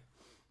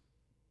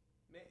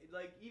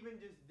 Like, even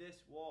just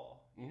this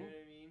wall. You know what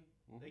I mean?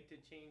 Mm-hmm. Like, to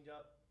change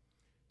up.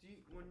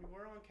 When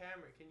we're on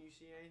camera, can you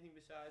see anything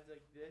besides,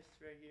 like, this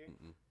right here?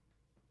 Mm-mm.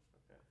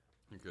 Okay.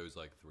 It goes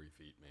like 3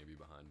 feet maybe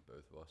behind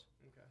both of us.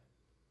 Okay.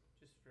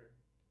 Just for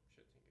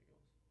shits and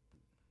giggles.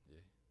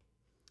 Yeah.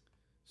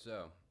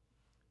 So,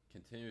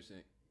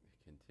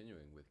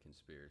 continuing with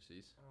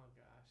conspiracies. Oh,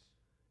 gosh.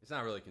 It's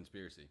not really a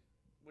conspiracy.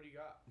 What do you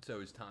got? So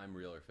is time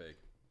real or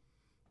fake?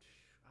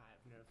 I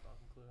have no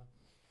fucking clue.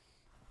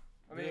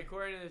 I mean,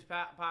 according to this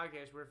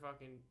podcast, we're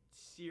fucking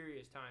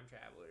serious time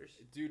travelers.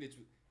 Dude,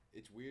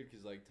 it's weird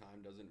because, like,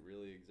 time doesn't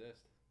really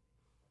exist.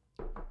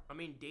 I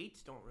mean,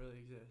 dates don't really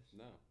exist.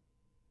 No.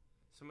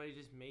 Somebody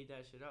just made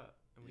that shit up,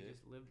 and we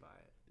just live by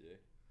it. Yeah.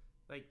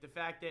 Like, the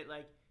fact that,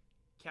 like,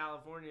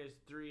 California is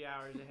 3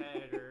 hours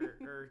ahead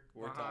or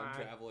we're time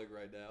traveling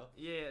right now.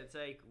 Yeah, it's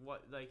like,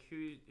 what? Like,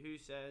 who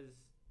says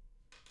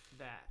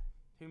that?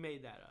 Who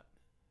made that up?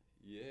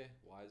 Yeah,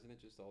 why isn't it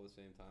just all the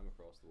same time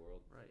across the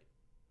world? Right.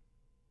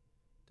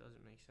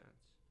 Doesn't make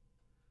sense.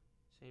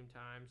 Same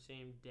time,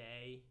 same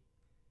day.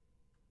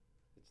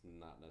 It's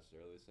not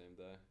necessarily the same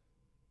day.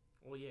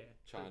 Well, yeah.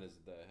 China's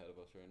a day ahead of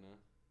us right now.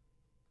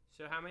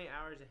 So how many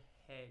hours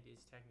ahead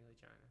is technically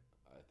China?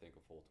 I think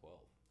a full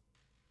 12.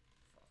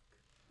 Fuck.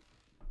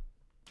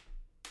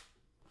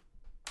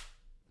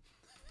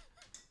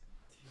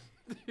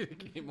 Dude,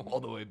 it came all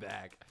the way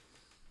back.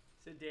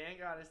 So Dan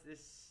got us this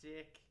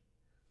sick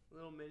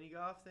little mini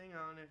golf thing.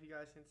 I don't know if you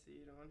guys can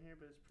see it on here,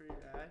 but it's pretty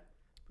rad.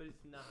 But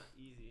it's not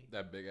easy.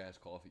 That big ass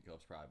coffee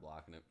cup's probably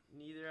blocking it.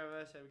 Neither of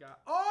us have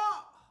got.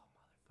 Oh,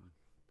 motherfucker!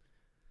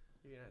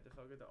 You're gonna have to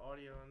fuck with the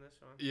audio on this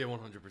one. Yeah,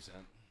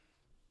 100%.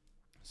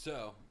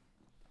 So,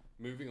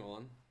 moving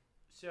on.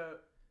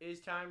 So, is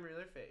time real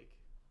or fake?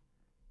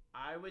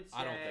 I would say.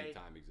 I don't think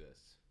time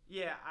exists.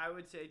 Yeah, I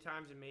would say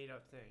time's a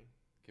made-up thing.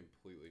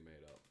 Completely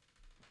made up.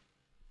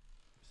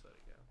 Just let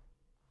it go.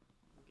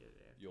 We'll get it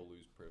after. You'll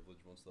lose privilege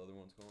once the other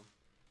one's gone.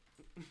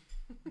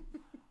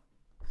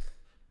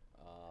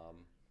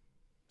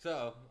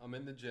 So, I'm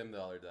in the gym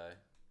the other day.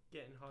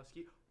 Getting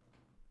husky.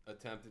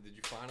 Did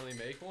you finally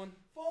make one?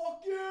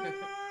 Fuck yeah!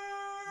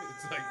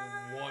 It's like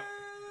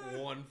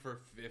one for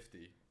 50.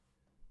 Did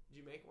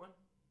you make one?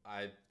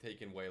 I've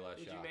taken way less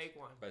shots. Did you make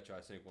one? Bet you I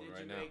sink one Did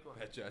right you now. make one?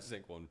 Bet you I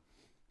sink one.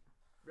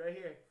 Right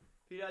here.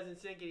 If he doesn't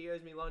sink it, he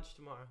owes me lunch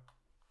tomorrow.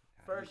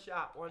 First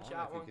shot, one shot, one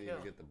I don't think you kill.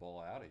 can get the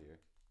ball out of here.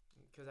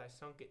 Because I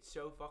sunk it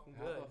so fucking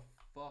How good. the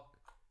fuck?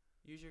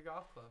 Use your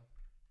golf club.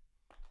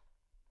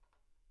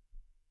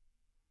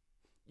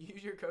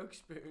 Use your Coke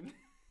spoon.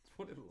 That's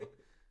what it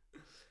looks.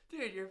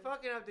 Dude, you're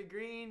fucking up the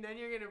green. Then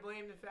you're going to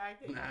blame the fact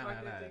that you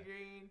fucked up the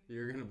green.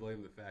 You're going to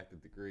blame the fact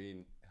that the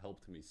green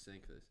helped me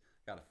sink this.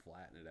 Gotta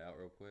flatten it out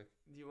real quick.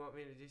 Do you want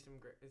me to do some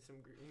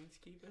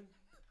greenskeeping?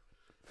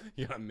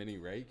 You got a mini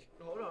rake?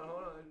 Hold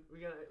on. We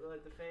gotta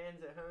let the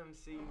fans at home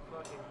see you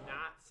fucking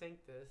not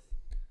sink this.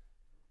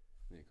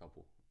 Need a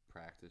couple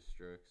practice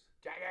strokes.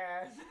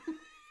 Jackass!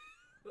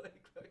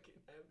 Like fucking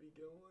happy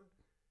going.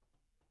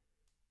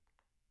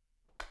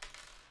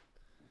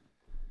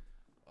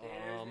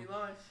 There's me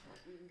lunch.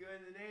 We can go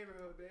in the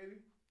neighborhood,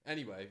 baby.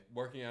 Anyway,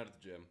 working out at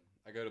the gym.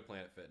 I go to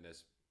Planet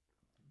Fitness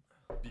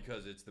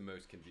because it's the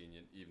most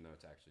convenient, even though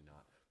it's actually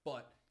not.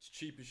 But it's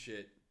cheap as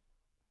shit.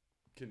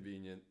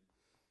 Convenient.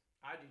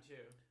 I do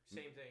too.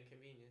 Same thing,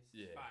 convenience.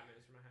 Yeah. 5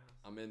 minutes from my house.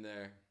 I'm in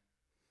there,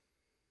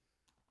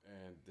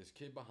 and this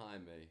kid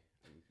behind me,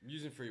 I'm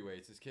using free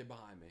weights, this kid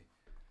behind me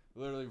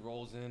literally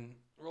rolls in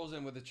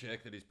with a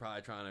chick that he's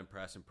probably trying to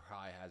impress and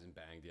probably hasn't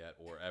banged yet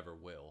or ever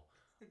will.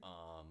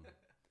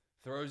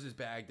 Throws his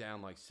bag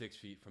down like 6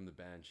 feet from the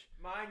bench.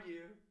 Mind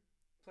you,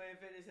 Planet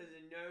Fitness has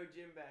a no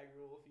gym bag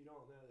rule if you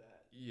don't know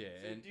that. Yeah.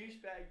 So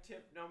douchebag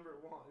tip number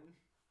 1.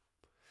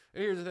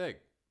 Here's the thing.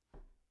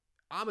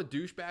 I'm a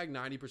douchebag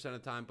 90% of the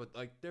time, but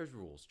like there's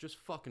rules. Just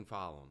fucking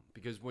follow them.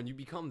 Because when you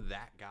become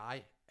that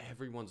guy,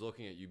 everyone's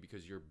looking at you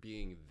because you're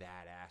being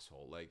that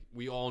asshole. Like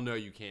we all know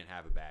you can't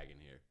have a bag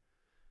in here.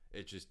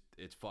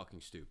 It's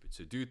fucking stupid.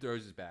 So dude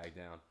throws his bag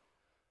down.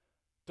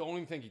 Don't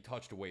even think he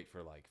touched a weight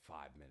for like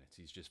 5 minutes.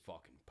 He's just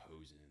fucking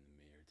posing in the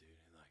mirror, dude.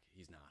 And like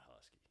he's not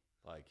husky.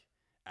 Like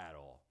at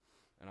all.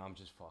 And I'm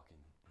just fucking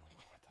like,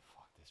 what the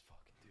fuck, this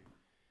fucking dude.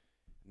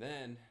 And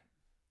then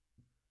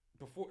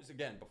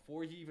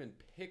before he even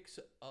picks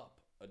up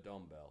a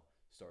dumbbell,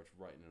 starts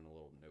writing in a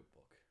little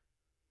notebook.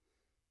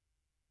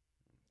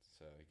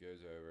 So he goes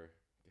over,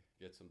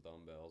 gets some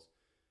dumbbells,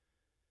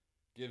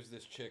 gives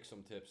this chick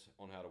some tips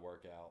on how to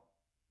work out.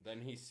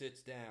 Then he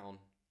sits down,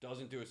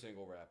 doesn't do a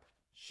single rep.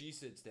 She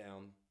sits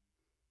down,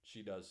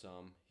 she does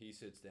some. He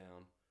sits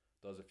down,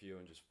 does a few,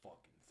 and just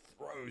fucking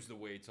throws the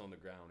weights on the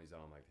ground. He's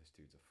on like, this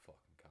dude's a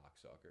fucking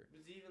cocksucker.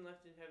 Was he even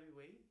lifting heavy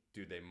weight?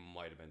 Dude, they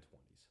might have been 20s.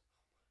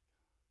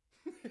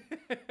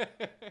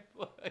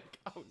 Like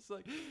I was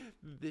like,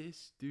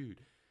 this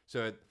dude.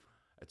 So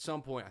at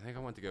some point, I think I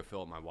went to go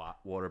fill up my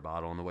water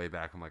bottle on the way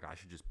back. I'm like, I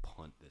should just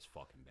punt this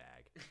fucking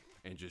bag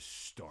and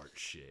just start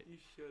shit. You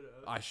should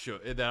have. I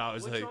should. And then I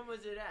was Which one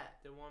was it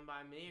at? The one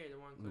by me or the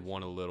one closer? The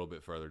one a little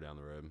bit further down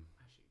the road.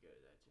 I should go to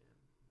that gym.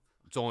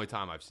 It's the only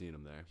time I've seen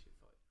him there.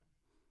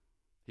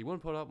 He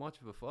wouldn't put up much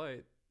of a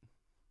fight.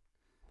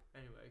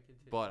 Anyway,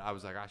 continue. But I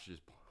was like, I should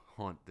just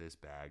punt this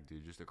bag,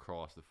 dude, just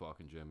across the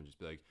fucking gym and just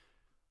be like,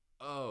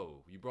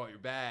 oh, you brought your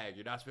bag.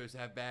 You're not supposed to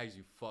have bags,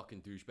 you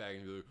fucking douchebag.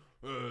 And be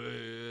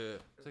like,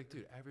 it's like,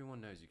 dude,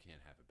 everyone knows you can't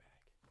have a bag.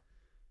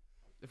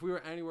 If we were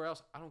anywhere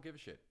else, I don't give a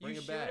shit. Bring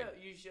a bag.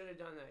 You should have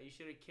done that. You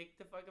should have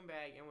kicked the fucking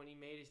bag, and when he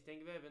made his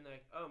think of it, been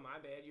like, oh, my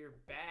bad, your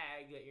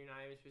bag that you're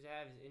not even supposed to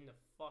have is in the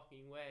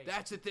fucking way.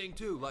 That's the thing,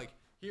 too. Like,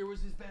 here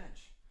was his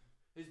bench.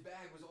 His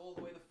bag was all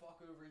the way the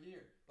fuck over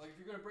here. Like, if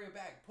you're going to bring a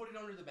bag, put it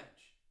under the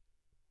bench.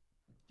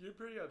 You're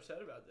pretty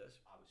upset about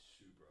this. I was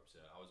super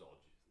upset. I was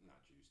all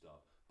not juiced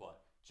up,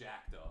 but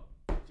jacked up.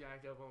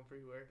 Jacked up on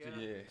pre-workout?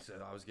 Yeah,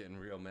 so I was getting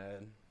real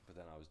mad, but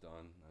then I was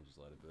done. I just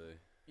let it be.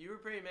 You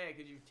were pretty mad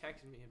because you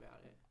texted me about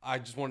it. I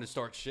just wanted to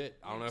start shit.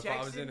 I don't know if I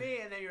was in it. You texted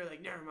me, and then you were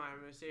like, never mind, I'm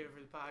going to save it for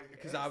the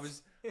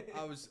podcast.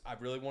 Because I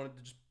really wanted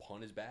to just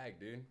punt his bag,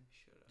 dude.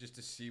 Should've. Just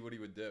to see what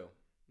he would do.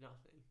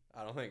 Nothing.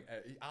 I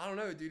don't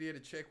know, dude. He had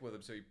a chick with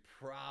him, so he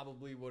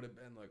probably would have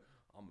been like,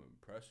 I'm going to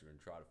impress her and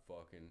try to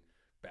fucking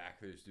back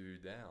this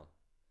dude down.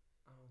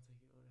 I don't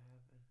think it would have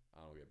happened.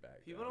 I don't get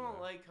back. People don't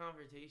like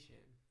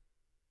confrontation.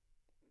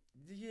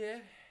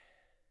 Yeah.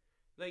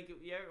 Like,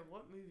 yeah,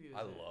 what movie was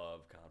I that?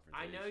 love confrontation.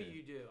 I know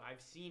you do. I've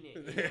seen it.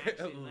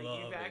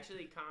 You've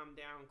actually calmed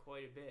down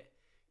quite a bit.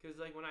 Because,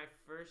 like, when I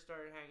first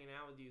started hanging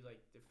out with you, like,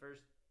 the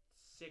first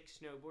 6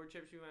 snowboard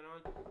trips we went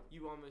on,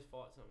 you almost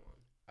fought someone.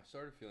 I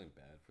started feeling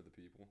bad for the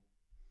people.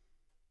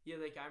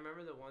 Yeah, like, I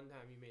remember the one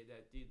time you made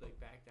that dude, like,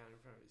 back down in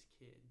front of his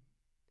kid.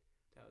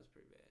 That was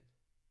pretty bad.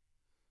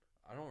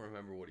 I don't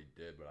remember what he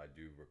did, but I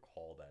do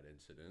recall that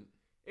incident.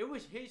 It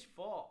was his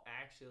fault,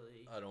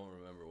 actually. I don't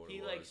remember what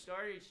it was. He, like,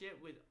 started shit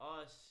with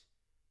us,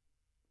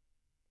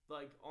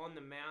 like, on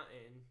the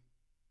mountain,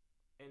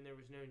 and there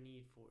was no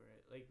need for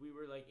it. Like, we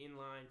were, like, in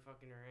line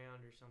fucking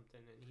around or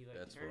something, and he,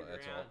 like, turned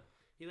around.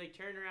 He, like,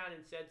 turned around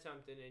and said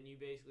something, and you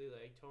basically,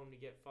 like, told him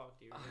to get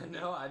fucked. I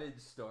know I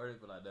didn't start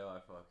it, but I know I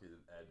fucking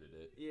ended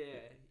it.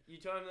 Yeah. You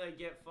told him to, like,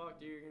 get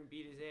fucked or you're going to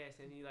beat his ass,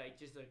 and he, like,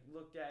 just, like,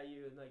 looked at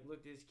you and, like,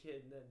 looked at his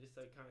kid and then just,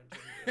 like, kind of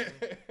turned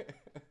around.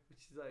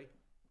 Which is, like,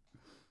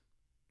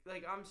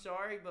 I'm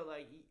sorry, but,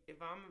 like, if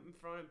I'm in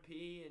front of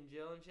P and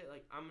Jill and shit,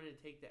 like, I'm going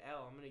to take the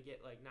L. I'm going to get,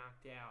 like,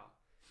 knocked out.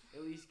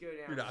 At least go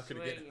down. You're not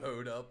going to get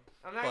hoed up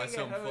by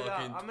some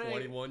fucking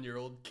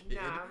 21-year-old kid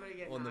I'm gonna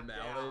get on the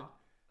mountain. Out.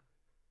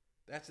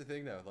 That's the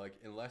thing, though. Like,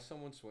 unless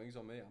someone swings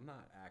on me, I'm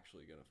not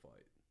actually going to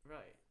fight.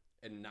 Right.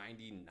 And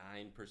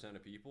 99%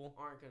 of people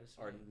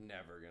are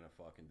never going to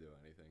fucking do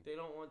anything. They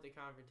don't want the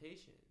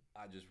confrontation.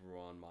 I just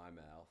run my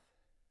mouth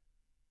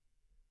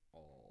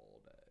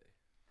all day.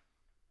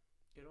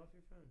 Get off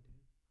your phone, dude.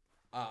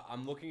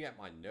 I'm looking at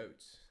my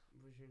notes.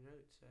 What's your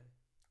notes say?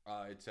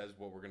 It says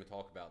what we're going to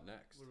talk about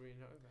next. What are we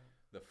talking about?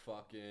 The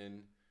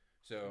fucking...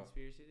 So,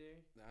 conspiracy theory?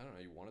 I don't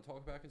know. You want to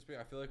talk about conspiracy?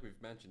 I feel like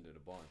we've mentioned it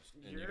a bunch.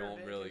 And You're you don't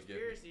a big really give...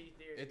 conspiracy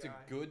theory It's guy.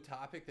 a good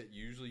topic that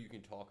usually you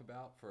can talk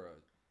about for a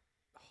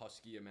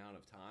husky amount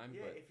of time.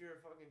 Yeah, but if you're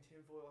a fucking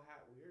tinfoil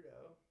hat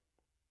weirdo.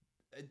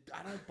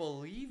 I don't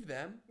believe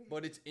them,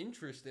 but it's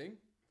interesting.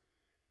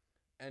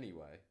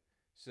 Anyway,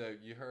 so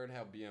you heard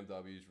how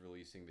BMW's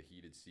releasing the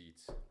heated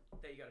seats.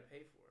 That you gotta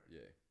pay for.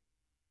 Yeah.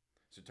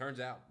 So it turns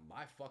out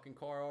my fucking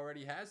car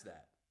already has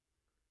that.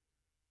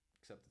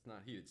 Except it's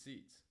not heated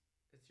seats.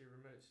 It's your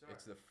remote start.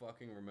 It's the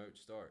fucking remote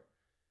start.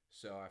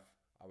 So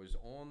I was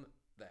on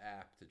the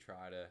app to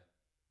try to...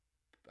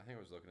 I think I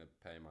was looking at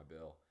paying my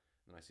bill.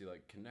 And I see,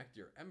 like, connect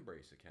your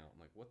Embrace account.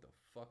 I'm like, what the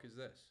fuck is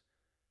this?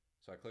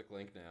 So I click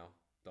link now.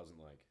 Doesn't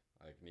link.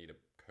 I need a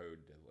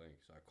code to link.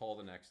 So I call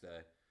the next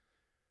day.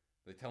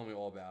 They tell me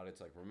all about it. It's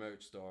like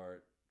remote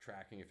start,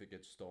 tracking if it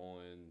gets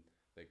stolen.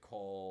 They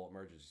call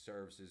emergency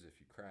services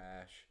if you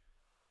crash.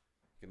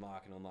 You can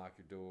lock and unlock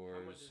your doors.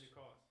 How much does it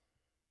cost?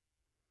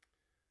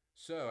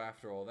 So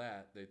after all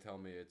that, they tell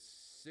me it's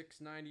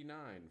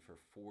 $699 for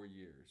 4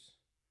 years.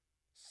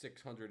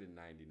 $699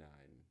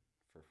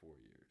 for 4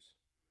 years.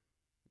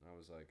 And I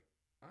was like,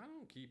 I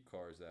don't keep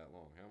cars that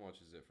long. How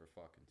much is it for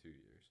fucking 2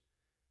 years?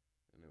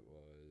 And it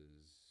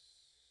was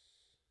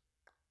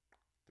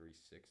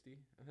 $360,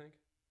 I think.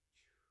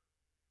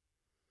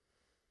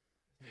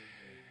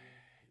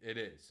 It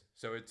is.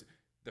 So it's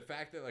the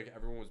fact that like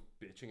everyone was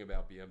bitching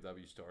about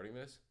BMW starting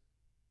this.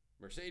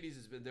 Mercedes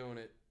has been doing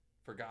it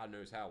for God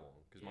knows how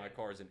long because my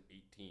car is an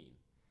 18.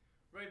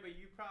 Right, but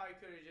you probably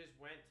could have just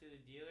went to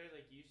the dealer,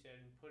 like you said,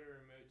 and put a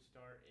remote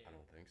start in. I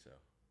don't think so.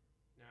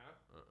 No?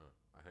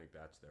 I think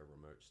that's their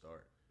remote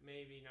start.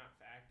 Maybe not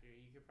factory.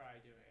 You could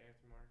probably do it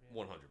aftermarket.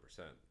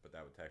 100%, but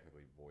that would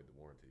technically void the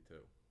warranty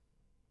too.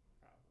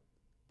 Probably.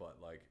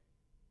 But like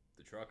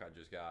the truck I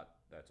just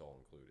got, that's all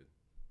included.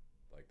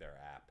 Like their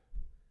app,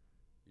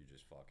 you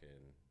just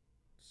fucking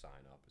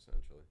sign up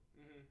essentially.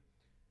 Mhm.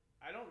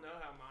 I don't know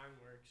how mine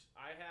works.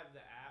 I have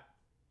the app,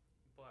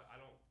 but I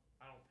don't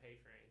pay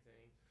for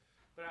anything.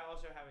 But I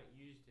also haven't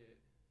used it.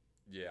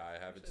 Yeah, I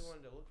haven't.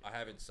 I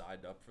haven't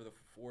signed up for the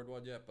Ford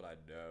one yet, but I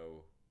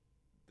know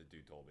the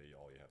dude told me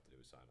all you have to do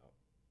is sign up.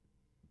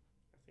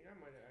 I think I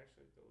might have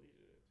actually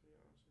deleted it, to be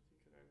honest with you,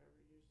 because I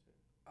never used it.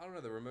 I don't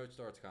know. The remote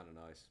start's kind of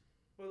nice.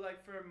 Well,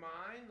 like for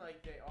mine,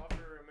 like they offer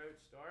a remote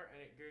start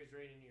and it goes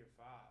right into your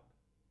fob.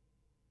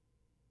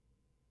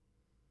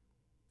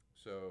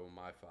 So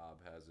my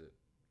fob has it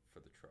for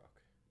the truck.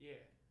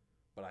 Yeah.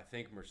 But I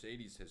think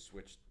Mercedes has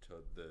switched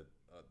to the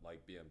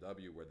like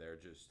BMW where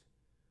they're just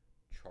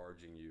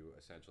charging you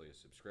essentially a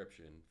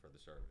subscription for the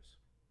service.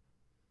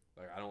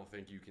 Like I don't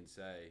think you can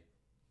say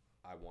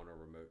I want a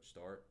remote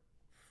start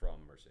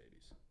from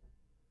Mercedes.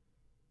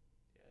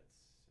 Yeah,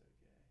 it's so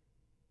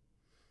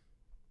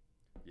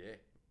gay. Yeah,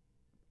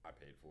 I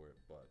paid for it,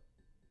 but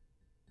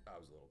I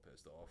was a little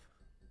pissed off.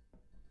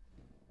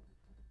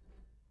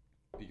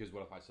 Because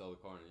what if I sell the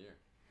car in a year?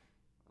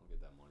 I don't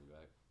get that money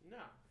back.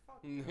 No,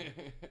 fuck no.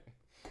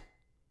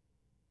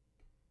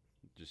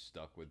 Just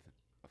stuck with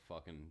a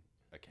fucking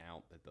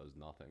account that does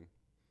nothing.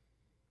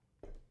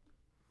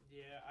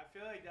 Yeah, I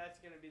feel like that's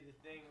gonna be the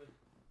thing with,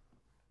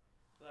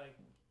 like,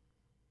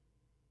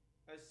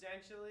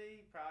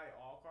 essentially probably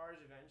all cars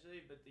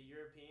eventually, but the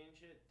European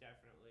shit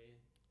definitely.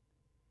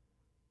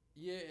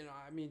 Yeah, and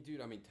I mean,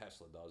 dude,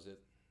 Tesla does it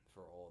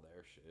for all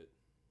their shit.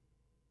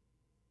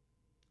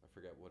 I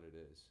forget what it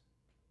is.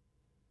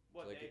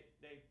 What like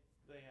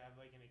they have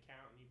like an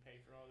account and you pay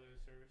for all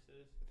those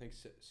services. I think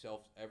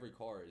every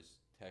car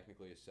is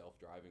technically a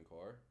self-driving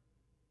car,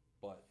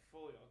 but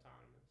fully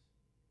autonomous.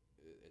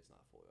 It's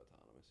not fully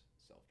autonomous.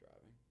 It's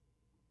self-driving.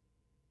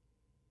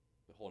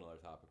 A whole other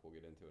topic we'll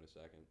get into in a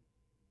second.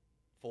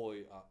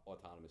 Fully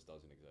autonomous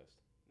doesn't exist.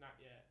 Not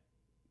yet.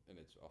 And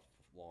it's a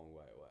long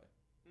way away.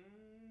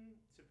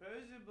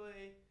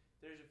 Supposedly,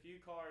 there's a few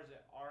cars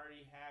that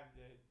already have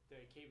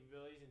the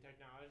capabilities and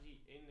technology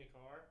in the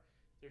car.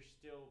 They're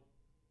still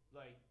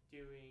like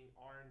doing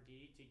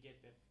R&D to get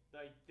the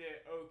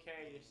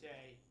okay to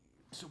say.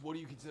 So what do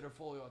you consider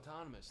fully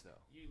autonomous though?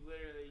 You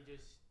literally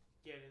just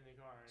get in the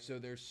car. So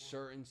there's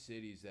certain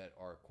cities that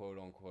are quote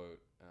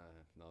unquote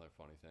another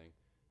funny thing.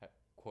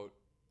 Quote,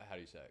 how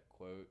do you say it?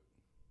 Quote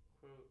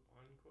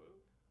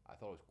unquote. I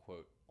thought it was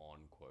quote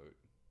unquote.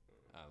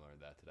 I learned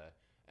that today.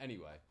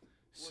 Anyway,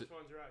 which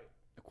one's right?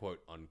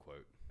 Quote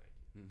unquote.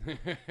 Thank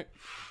you.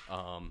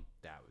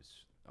 That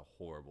was a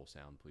horrible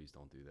sound. Please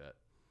don't do that.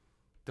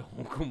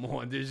 Don't, come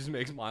on. This just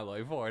makes my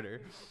life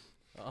harder.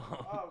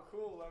 Oh,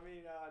 cool. Let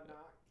me not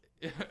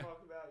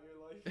talk about your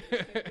life.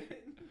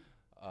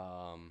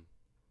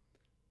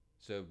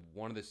 So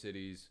one of the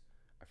cities,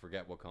 I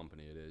forget what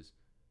company it is.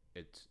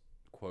 It's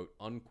quote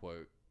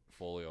unquote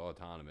fully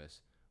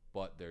autonomous,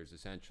 but there's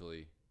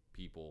essentially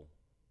people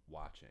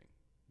watching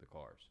the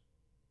cars.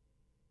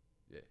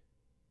 Yeah.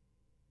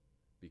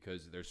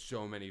 Because there's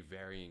so many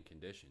varying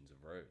conditions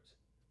of roads.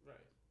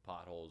 Right.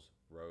 Potholes,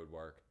 road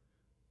work.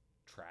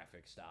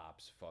 traffic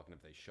stops, fucking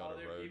if they shut a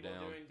Other road people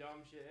down. doing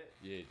dumb shit.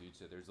 Yeah, dude.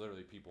 So there's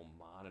literally people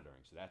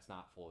monitoring. So that's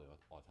not fully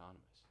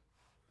autonomous.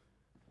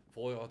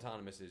 Fully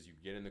autonomous is you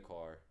get in the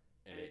car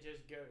And it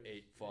just goes.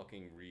 It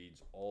fucking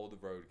reads all the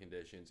road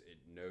conditions. It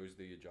knows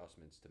the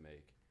adjustments to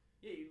make.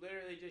 Yeah, you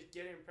literally just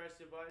get in, press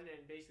the button,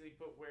 and basically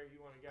put where you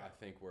want to go. I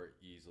think we're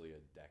easily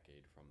a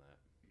decade from that.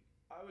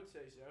 I would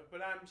say so. But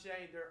I'm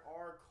saying there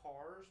are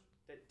cars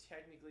that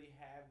technically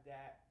have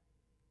that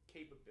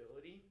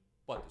capability.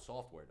 But the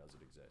software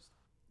doesn't exist.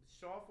 The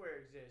software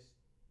exists,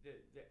 the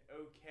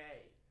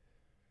okay,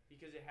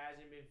 because it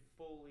hasn't been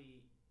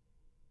fully.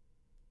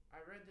 I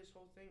read this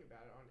whole thing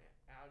about it on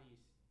Audi's.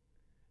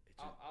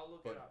 I'll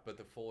look it up. But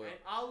the full. And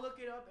I'll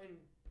look it up and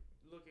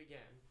look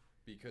again.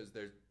 Because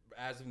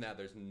as of now,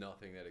 there's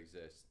nothing that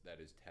exists that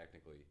is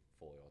technically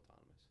fully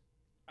autonomous.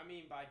 I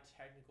mean, by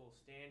technical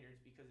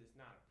standards, because it's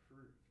not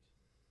approved.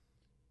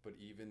 But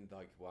even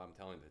like what I'm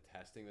telling you, the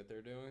testing that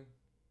they're doing,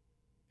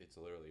 it's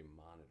literally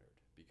monitored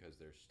because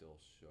there's still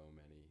so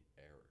many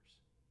errors.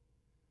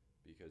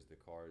 Because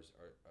the cars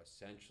are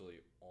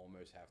essentially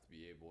almost have to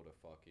be able to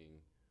fucking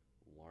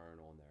learn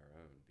on their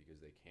own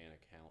because they can't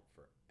account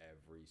for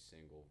every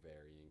single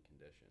varying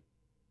condition.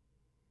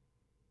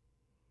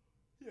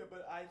 Yeah,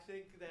 but I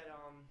think that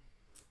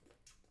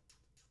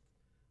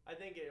I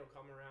think it'll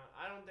come around.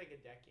 I don't think a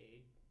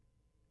decade.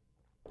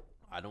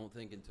 I don't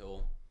think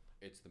until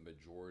it's the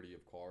majority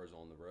of cars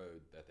on the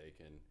road that they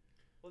can.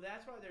 Well,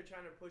 that's why they're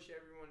trying to push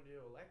everyone to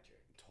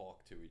electric.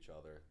 Talk to each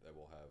other that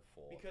will have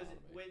full because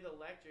autonomy. With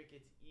electric,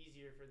 it's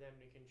easier for them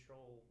to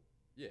control.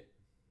 Yeah.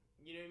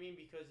 You know what I mean?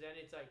 Because then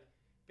it's like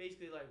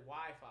basically like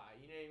Wi-Fi.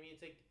 You know what I mean?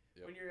 It's like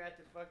when you're at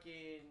the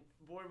fucking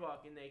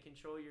boardwalk and they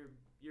control your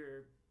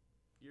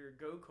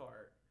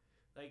go-kart.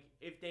 Like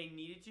if they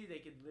needed to,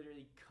 they could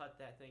literally cut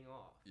that thing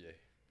off. Yeah.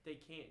 They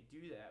can't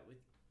do that with.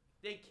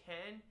 They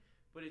can,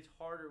 but it's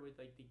harder with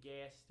like the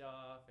gas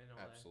stuff and all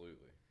that.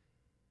 Absolutely.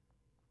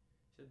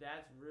 So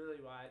that's really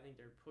why I think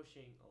they're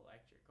pushing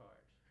electric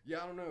cars.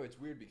 Yeah, I don't know. It's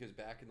weird because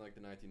back in like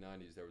the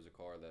 1990s, there was a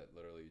car that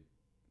literally,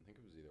 I think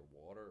it was either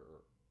water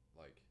or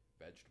like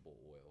vegetable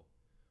oil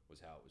was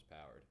how it was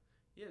powered.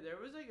 Yeah,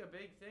 there was like a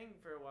big thing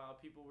for a while.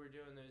 People were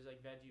doing those like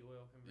veggie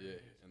oil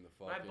conversions. Yeah, and the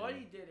fucking. My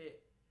buddy did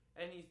it,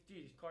 and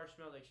his car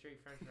smelled like straight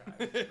French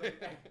fries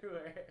like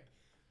everywhere.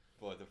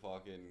 But the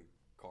fucking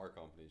car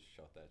companies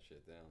shut that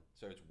shit down.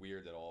 So it's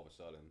weird that all of a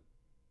sudden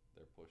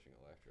they're pushing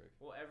electric.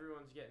 Well,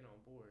 everyone's getting on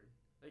board.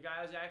 Like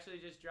I was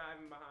actually just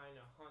driving behind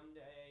a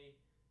Hyundai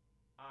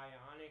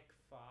Ioniq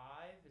 5.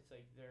 It's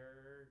like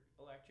their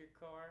electric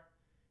car.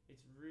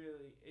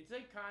 It's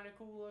like kind of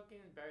cool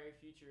looking, very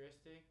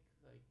futuristic.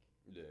 Like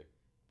yeah.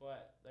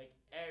 But like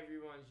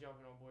everyone's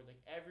jumping on board.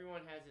 Like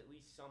everyone has at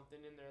least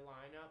something in their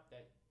lineup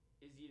that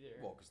is either.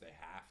 Well, because they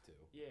have to.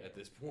 Yeah. At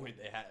this point,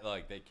 they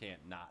they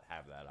can't not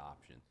have that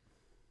option.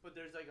 But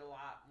there's like a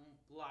lot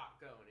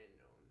going into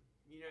them.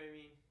 You know what I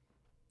mean?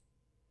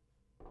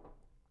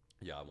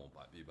 Yeah, I won't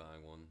be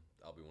buying one.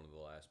 I'll be one of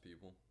the last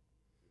people.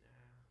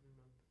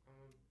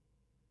 Nah,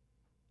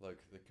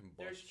 like the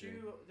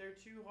combustion. They're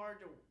too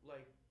hard to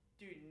like.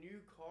 Dude, new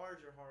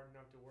cars are hard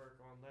enough to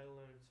work on, let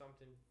alone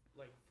something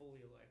like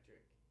fully electric.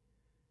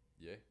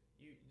 Yeah.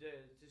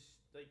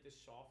 The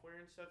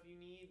software and stuff you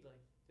need,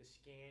 like the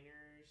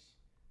scanners.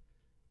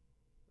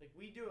 Like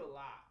we do a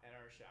lot at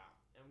our shop,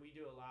 and we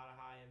do a lot of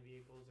high-end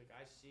vehicles. Like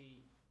I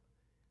see,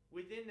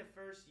 within the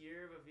first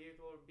year of a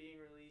vehicle being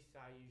released,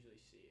 I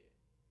usually see it.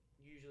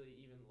 Usually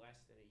even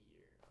less than a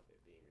year of it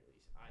being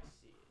released, I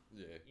see it.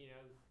 Yeah. You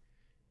know,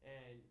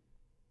 and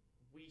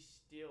we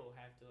still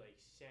have to like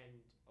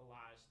send a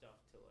lot of stuff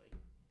to like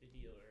the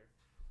dealer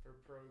for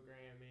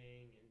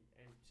programming,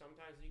 and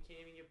sometimes we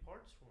can't even get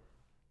parts for them.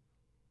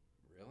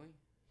 Really?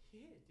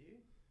 Yeah,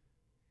 dude.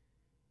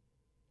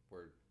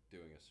 We're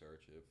doing a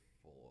search if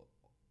full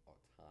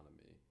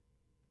autonomy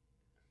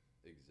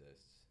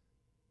exists.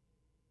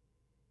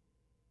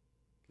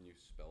 Can you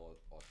spell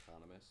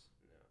autonomous?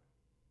 No.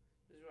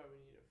 This is why we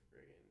need a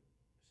friggin'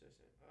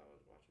 assistant. I was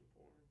watching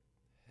porn.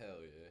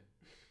 Hell yeah.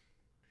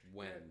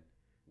 When?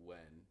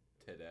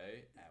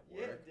 Today? At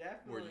work? Yeah,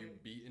 definitely. Were you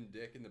beating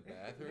dick in the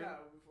bathroom?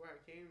 Yeah, before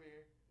I came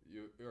here.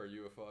 Are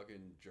you a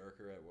fucking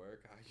jerker at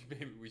work?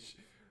 Maybe we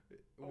should.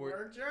 A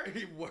work jerk?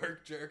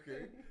 Work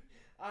jerker.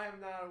 I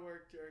am not a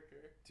work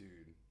jerker.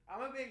 Dude.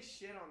 I'm a big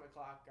shit on the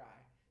clock guy.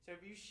 So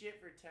if you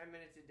shit for 10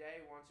 minutes a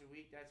day once a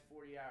week, that's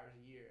 40 hours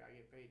a year. I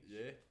get paid to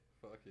Yeah? shit.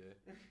 Fuck yeah.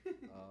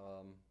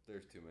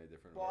 There's too many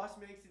different Boss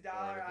makes $1,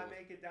 I articles.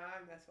 make a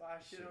dime. That's why I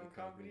shit on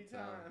company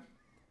time.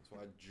 That's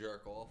why I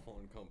jerk off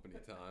on company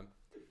time.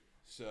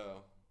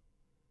 So,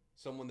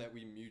 someone that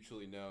we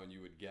mutually know and you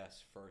would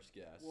guess, first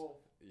guess. Wolf.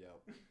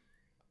 Yep.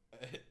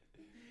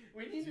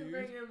 We need to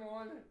bring him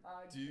on.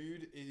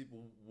 Dude, it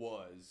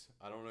was.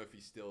 I don't know if he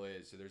still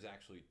is. So there's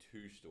actually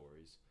two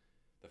stories.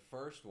 The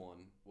first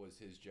one was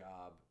his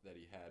job that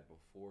he had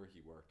before he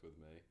worked with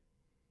me.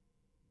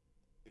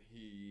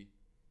 He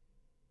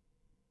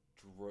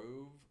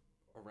drove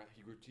around.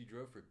 He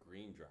drove for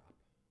Green Drop,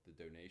 the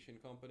donation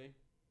company.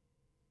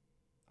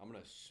 I'm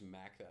gonna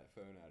smack that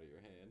phone out of your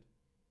hand.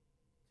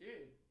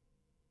 Dude.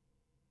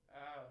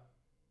 Oh,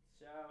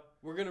 so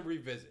We're gonna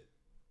revisit.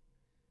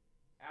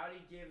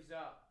 Audi gives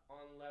up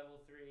on level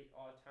 3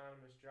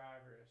 autonomous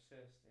driver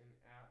assist in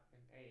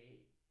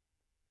A8.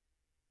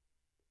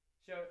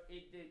 So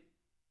the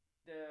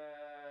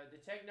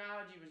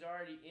technology was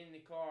already in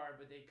the car,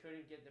 but they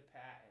couldn't get the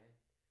patent.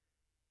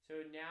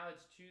 So now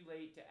it's too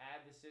late to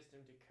add the system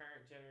to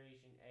current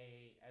generation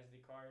A8 as the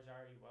car is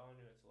already well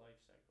into its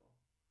life cycle.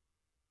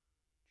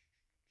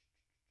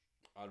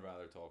 I'd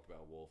rather talk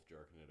about Wolf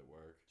jerking it at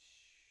work.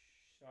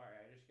 Sorry,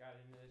 I just got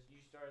into this.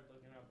 You started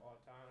looking up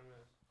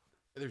autonomous.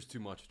 There's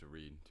too much to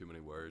read. Too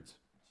many words.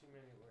 Too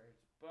many words.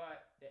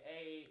 But the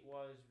A8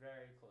 was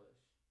very close.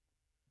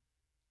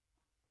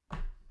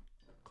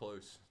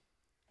 Close.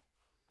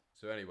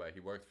 So anyway, he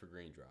worked for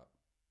Green Drop.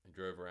 He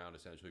drove around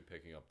essentially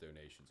picking up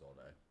donations all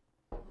day.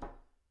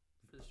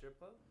 For the strip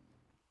club?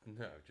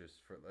 No,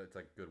 just for, it's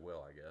like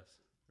Goodwill, I guess,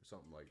 or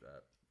something like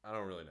that. I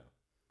don't really know.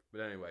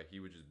 But anyway, he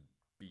would just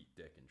beat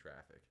dick in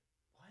traffic.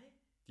 What?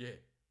 Yeah,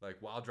 like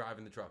while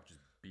driving the truck, just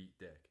beat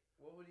dick.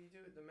 What would he do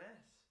with the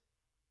mess?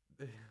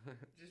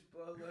 Just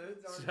blow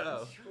loads on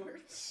his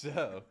shorts?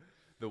 So,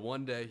 the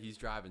one day he's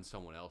driving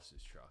someone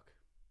else's truck.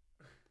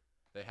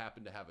 They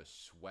happened to have a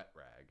sweat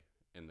rag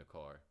in the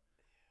car.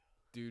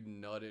 Dude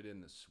nutted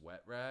in the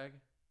sweat rag.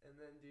 And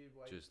then dude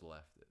wiped. Just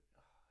left it.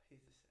 Oh,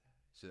 he's a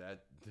savage.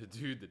 So the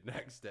dude the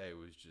next day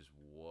was just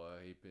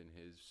wiping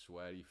his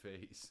sweaty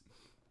face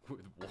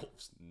with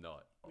Wolf's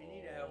nut We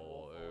need to have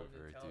all Wolf on over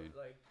to it, tell, dude.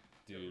 like,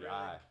 Dude,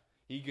 really,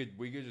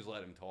 we could just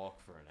let him talk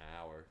for an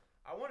hour.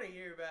 I want to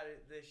hear about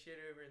the shit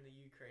over in the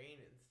Ukraine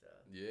and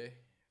stuff. Yeah,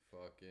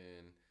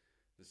 fucking.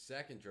 The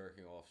second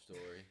jerking off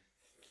story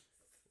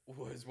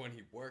was when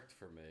he worked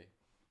for me.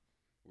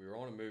 We were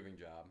on a moving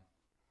job,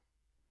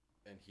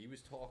 and he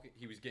was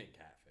getting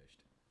catfished.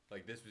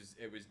 Like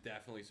it was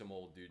definitely some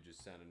old dude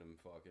just sending him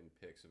fucking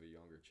pics of a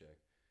younger chick.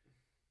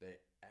 They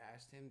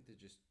asked him to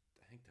just,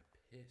 I think, to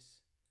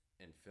piss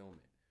and film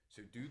it.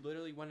 So dude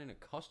literally went in a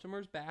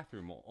customer's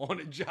bathroom on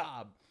a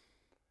job.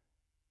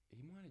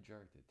 He might have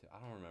jerked it too. I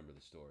don't remember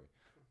the story.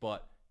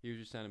 But he was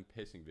just sending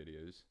pissing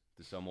videos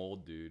to some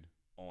old dude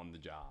on the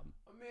job.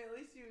 I mean, at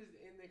least he was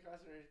in the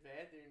customer's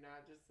bathroom,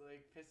 not just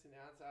like pissing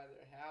outside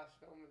their house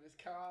filming his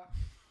car.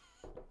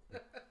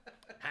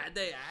 Had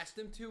they asked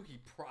him to, he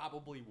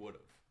probably would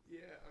have.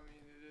 Yeah, I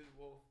mean, it is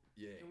Wolf.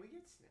 Yeah. Can we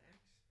get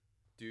snacks?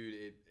 Dude,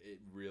 it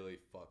really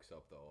fucks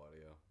up the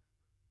audio.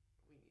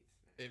 We need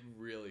snacks. It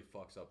really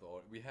fucks up the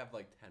audio. We have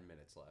like 10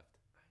 minutes left.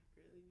 I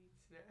really need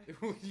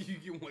snacks. You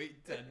can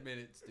wait 10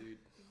 minutes, dude.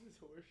 This is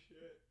horse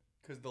shit.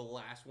 Because the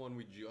last one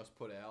we just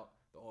put out,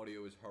 the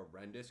audio is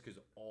horrendous because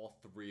all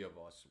three of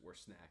us were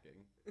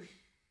snacking. We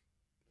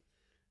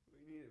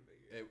need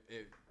a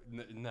bigger.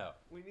 No.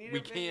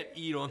 We can't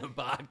eat on the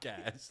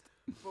podcast.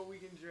 But we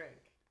can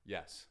drink.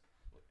 Yes.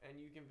 And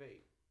you can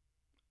vape.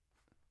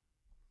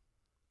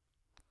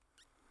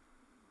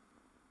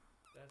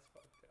 That's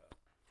fucked up.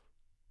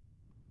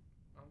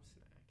 I'm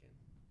snacking.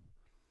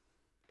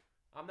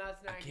 I'm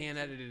not snacking. I can't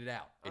edit it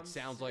out. It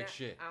sounds like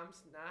shit. I'm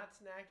not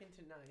snacking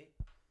tonight.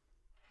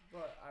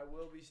 But I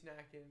will be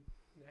snacking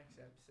next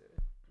episode.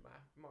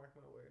 Mark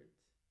my words.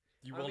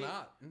 You will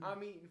not.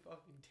 I'm eating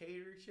fucking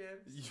tater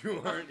chips.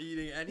 You aren't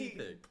eating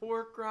anything. Eating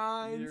pork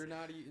rinds. You're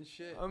not eating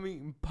shit. I'm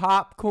eating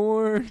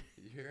popcorn.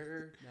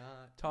 You're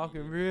not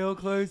talking eating real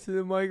close to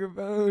the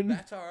microphone.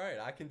 That's all right.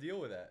 I can deal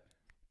with that.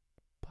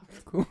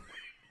 Popcorn.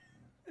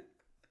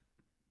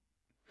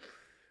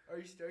 Are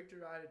you stoked to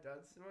ride a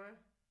Duds tomorrow?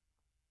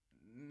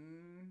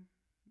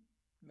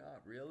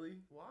 Not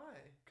really.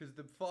 Why? Because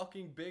the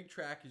fucking big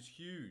track is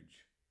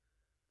huge.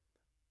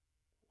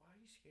 Why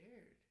are you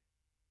scared?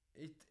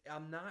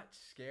 I'm not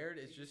scared.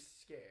 It's just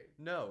scared.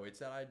 No, it's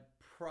that I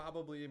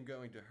probably am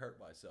going to hurt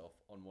myself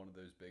on one of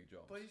those big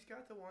jumps. But he's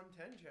got the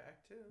 110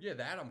 track too. Yeah,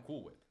 that I'm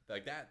cool with.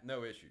 Like that,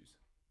 no issues.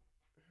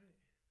 Right.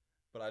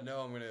 But I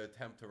know I'm going to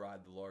attempt to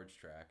ride the large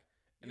track.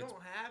 And you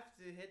don't have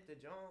to hit the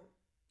jump.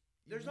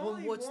 There's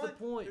what's the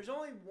point? There's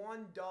only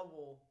one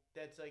double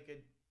that's like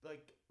a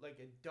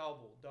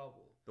double.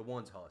 The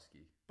one's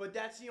husky. But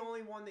that's the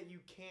only one that you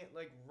can't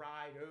like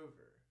ride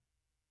over.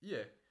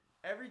 Yeah.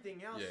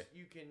 Everything else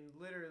you can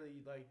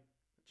literally like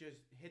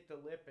just hit the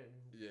lip and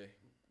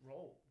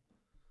roll.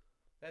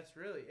 That's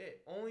really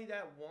it. Only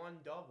that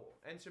one double.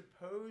 And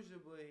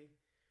supposedly,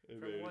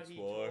 from what he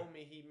told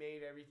me, he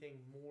made everything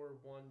more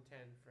 110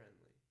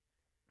 friendly.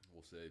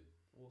 We'll see.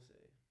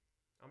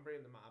 I'm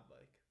bringing the mob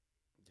bike.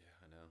 Yeah,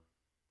 I know.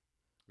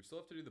 We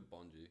still have to do the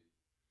bungee.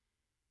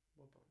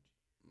 What bungee?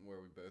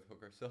 Where we both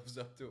hook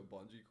ourselves up to a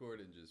bungee cord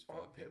and just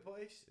on Pit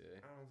Place?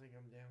 Yeah. I don't think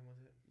I'm down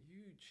with it.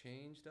 You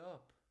changed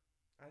up.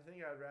 I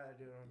think I'd rather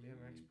do it on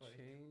BMX bike.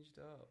 Changed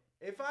up.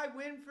 If I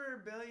win for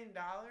 $1 billion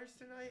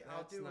tonight,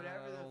 I'll do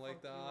whatever the fuck. I don't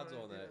like the odds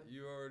on that.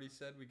 You already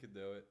said we could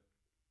do it.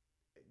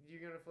 You're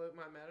gonna float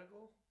my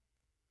medical?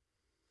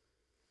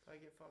 If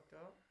I get fucked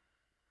up?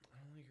 I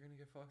don't think you're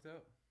gonna get fucked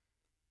up.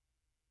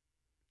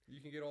 You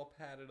can get all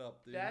padded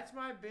up, dude. That's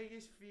my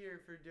biggest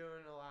fear for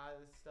doing a lot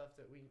of the stuff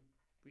that we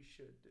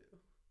should do.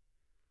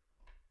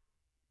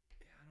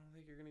 Yeah, I don't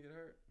think you're gonna get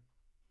hurt.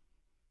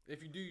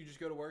 If you do, you just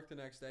go to work the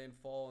next day and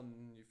fall and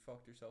you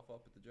fucked yourself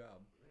up at the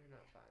job. They're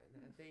not buying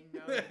that. They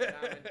know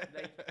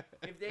that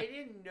if they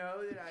didn't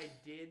know that I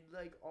did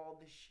like all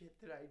the shit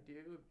that I do,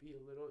 it'd be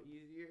a little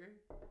easier.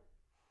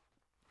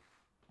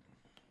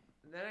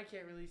 And then I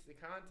can't release the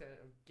content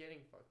of getting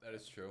fucked up. That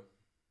is true.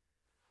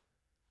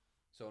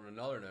 So on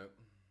another note.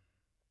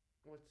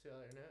 What's the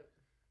other note?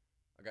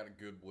 I got a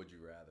good would you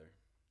rather.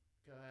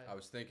 Go ahead. I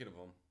was thinking of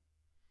them.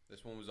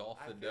 This one was off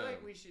the dome. I feel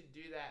like we should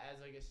do that as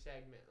like a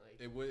segment, like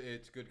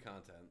it's good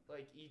content.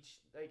 Like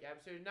each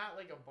episode, not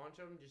like a bunch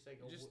of them, just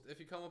like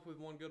if you come up with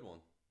one good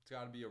one, it's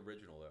got to be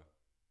original though.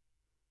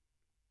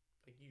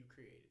 Like you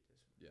created this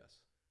one.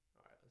 Yes.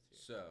 All right, let's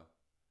see. So,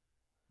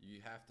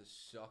 you have to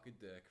suck a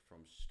dick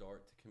from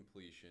start to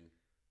completion,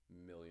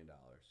 $1 million,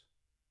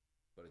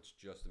 but it's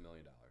just $1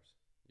 million.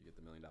 You get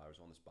the $1 million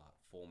on the spot,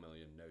 full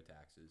million, no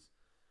taxes,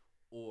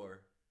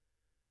 or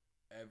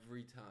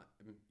every time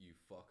you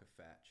fuck a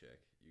fat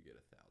chick, you get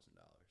 $1,000.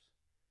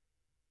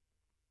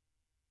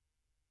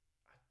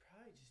 I'd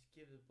probably just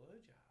give the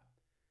blowjob.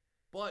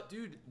 But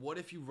dude, what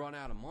if you run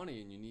out of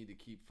money and you need to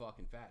keep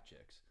fucking fat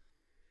chicks?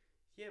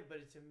 Yeah, but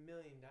it's $1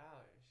 million.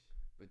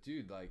 But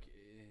dude, like,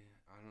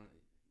 I don't.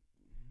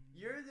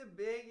 You're the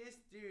biggest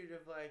dude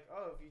of like,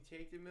 oh, if you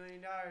take the $1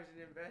 million and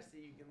invest it,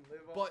 you can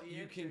live off But the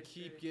you can interest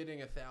keep and- getting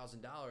 $1,000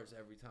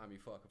 every time you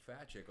fuck a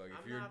fat chick. Like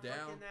if you're I'm not down.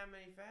 fucking that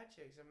many fat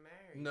chicks. I'm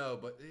married. No,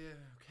 but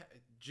okay.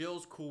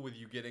 Jill's cool with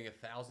you getting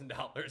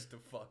 $1,000 to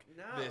fuck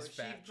this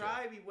fat chick. She'd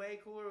probably be way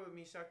cooler with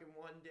me sucking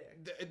one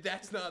dick.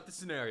 That's not the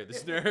scenario. The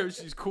scenario is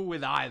she's cool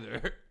with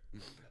either.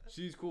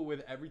 She's cool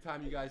with every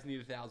time you guys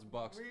need $1,000.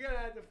 We're gonna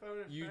have to phone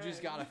a You friend.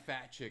 just got a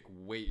fat chick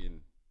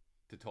waiting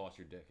to toss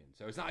your dick in.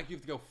 So it's not like you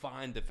have to go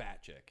find the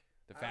fat chick.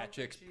 The fat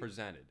chick's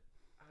presented.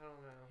 I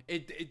don't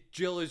know.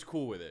 Jill is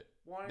cool with it.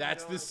 One and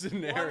That's done. the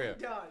scenario. One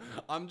and done.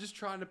 I'm just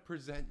trying to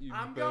present you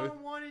I'm both.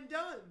 going one and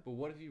done. But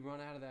what if you run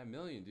out of that $1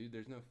 million, dude?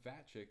 There's no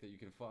fat chick that you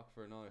can fuck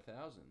for another $1,000. I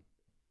don't.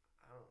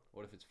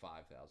 What if it's $5,000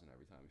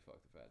 every time you fuck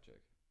the fat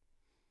chick?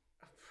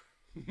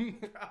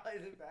 Probably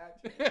the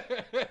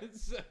fat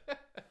chick.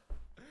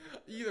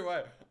 Either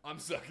way, I'm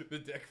sucking the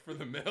dick for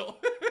the mill.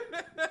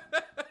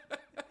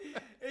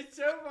 It's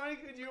so funny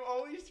because you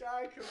always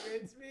try to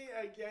convince me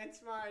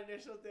against my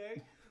initial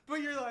thing,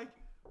 but you're like,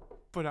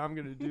 but I'm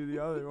gonna do the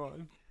other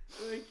one.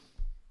 Like,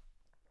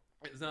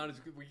 it's not as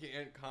good. We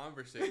can't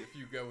conversate if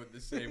you go with the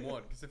same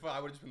one. Because if I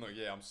would have just been like,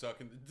 yeah, I'm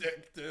sucking the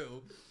dick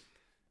too,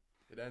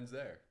 it ends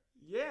there.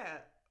 yeah,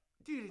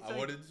 dude. It's I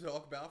wanted to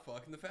talk about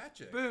fucking the fat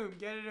chick. Boom,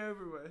 get it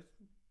over with.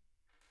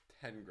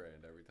 $10,000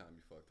 every time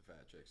you fuck the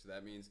fat chick. So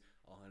that means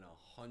on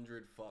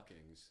 100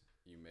 fuckings,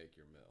 you make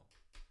your mill.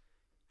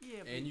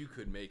 Yeah, And you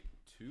could make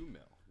 $2 million.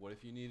 What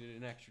if you needed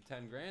an extra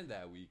 $10,000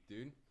 that week,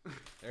 dude?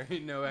 There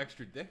ain't no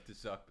extra dick to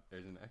suck, but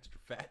there's an extra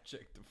fat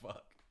chick to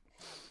fuck.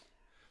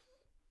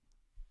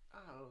 I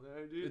don't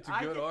know, dude. It's a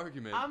good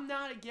argument. I'm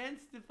not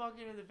against the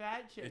fucking of the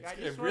fat chick.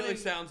 It really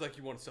sounds like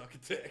you want to suck a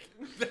dick.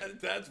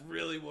 That's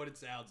really what it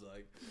sounds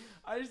like.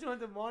 I just want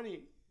the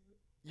money.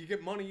 You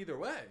get money either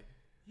way.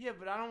 Yeah,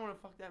 but I don't want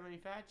to fuck that many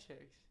fat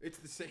chicks. It's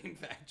the same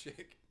fat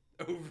chick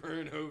over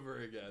and over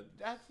again.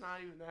 That's not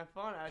even that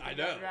fun. I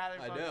know. I'd rather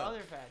fuck know. other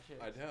fat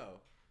chicks. I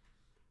know.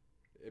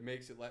 It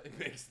makes the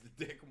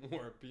dick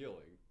more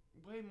appealing.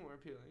 Way more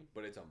appealing.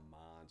 But it's a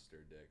monster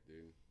dick,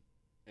 dude.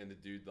 And the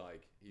dude,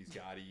 like, he's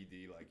got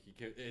ED. Like,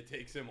 it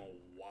takes him a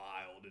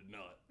while to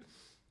nut.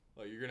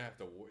 Like, you're gonna have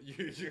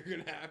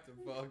to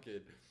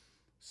fucking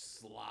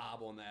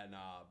slob on that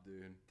knob,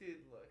 dude. Dude,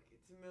 look,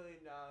 it's $1 million.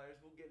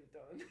 We'll get it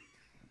done.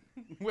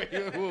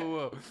 Wait,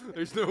 whoa.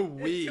 There's no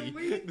we. It's a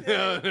we thing.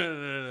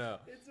 No.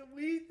 It's a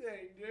we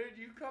thing, dude.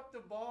 You cup the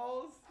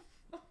balls.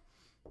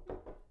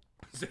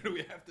 So do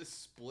we have to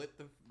split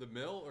the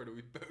mill, or do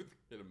we both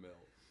get a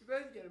mill? We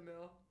both get a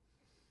mill.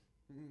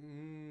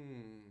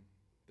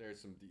 There's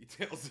some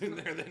details in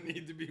there that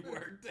need to be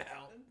worked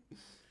out.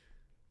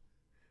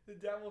 The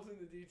devil's in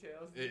the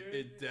details, dude.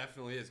 It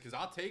definitely is, because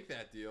I'll take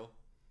that deal.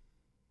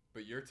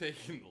 But you're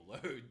taking the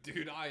load,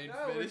 dude. I ain't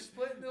No, we're finished.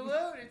 splitting the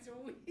load. It's a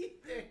we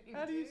thing,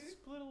 How do you dude.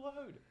 split a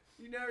load?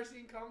 You never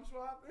seen cum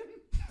swapping?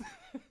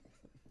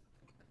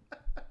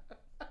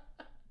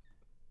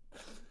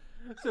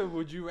 So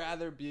would you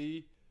rather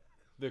be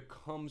the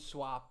cum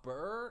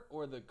swapper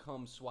or the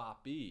cum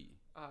swappee?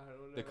 I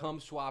don't know. The cum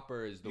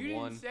swapper is the you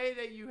one. didn't say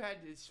that you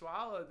had to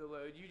swallow the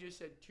load. You just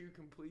said to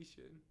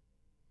completion.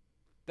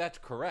 That's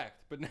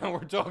correct. But now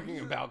we're talking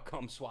about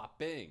cum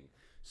swapping.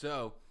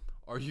 So,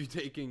 are you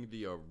taking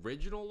the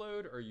original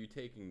load or are you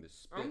taking the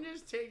spit? I'm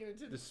just taking it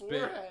to the spit.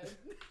 forehead.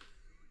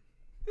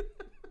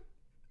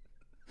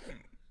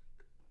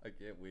 I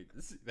can't wait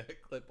to see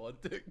that clip on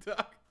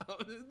TikTok. I'm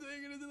just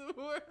taking it to the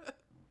forehead.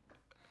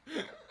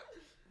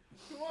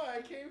 Come on,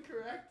 I came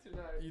correct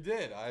tonight. You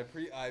did. I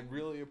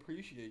really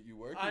appreciate you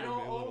working I with don't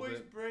me a little always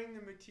bit. bring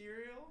the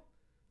material.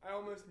 I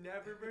almost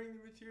never bring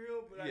the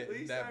material, but Yeah, at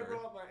least never. I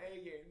brought my A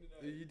game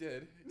tonight. You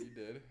did.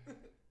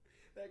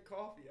 That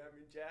coffee had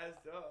me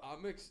jazzed up.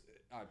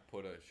 I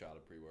put a shot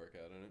of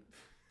pre-workout in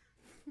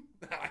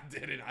it. I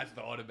didn't. I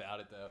thought about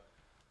it though.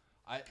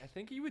 I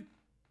think you would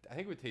I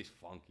think it would taste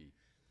funky.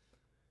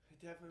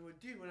 It definitely would.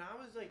 Dude, when I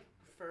was like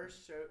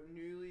first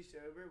newly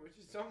sober, which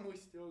is something we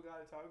still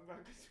gotta talk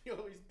about because we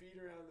always beat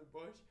around the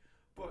bush.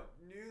 But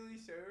newly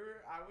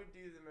sober, I would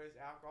do the most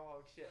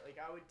alcoholic shit. Like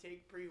I would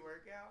take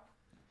pre-workout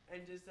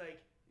and just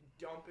like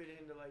dump it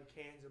into like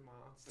cans of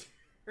Monster.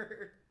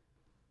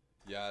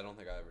 Yeah, I don't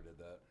think I ever did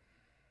that.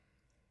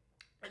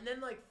 And then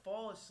like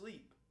fall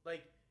asleep.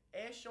 Like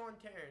ask Sean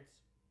Terrence,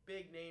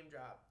 big name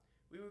drop.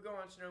 We would go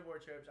on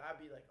snowboard trips. I'd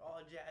be like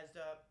all jazzed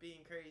up,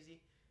 being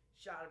crazy.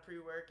 Shot a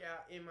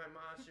pre-workout in my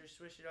Monster,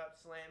 swish it up,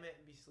 slam it,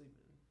 and be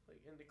sleeping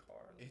like in the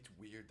car. It's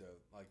weird though.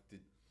 Like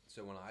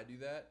so when I do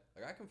that,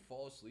 like I can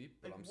fall asleep,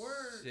 but like I'm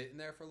sitting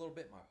there for a little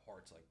bit. My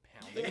heart's like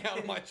pounding out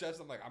of my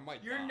chest. I'm like, I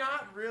might. You're die.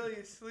 not really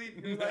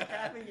asleep. You're like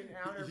having an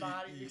outer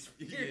body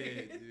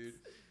experience. Yeah, dude.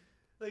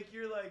 Like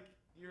you're like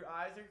your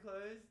eyes are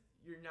closed.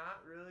 You're not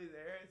really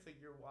there. It's like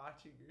you're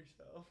watching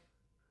yourself.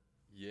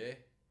 Yeah.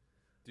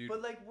 Dude.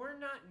 But like we're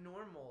not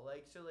normal.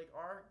 Like so like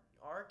our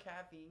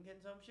caffeine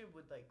consumption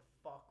would like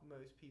fuck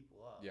most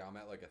people up. Yeah, I'm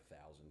at like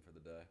 1,000 for the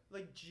day.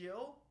 Like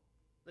Jill,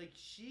 like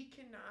she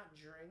cannot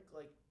drink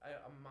like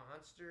a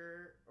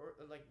Monster or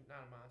like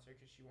not a Monster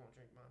because she won't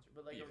drink Monster,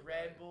 but like a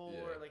Red Bull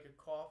or like a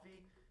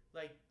coffee,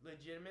 like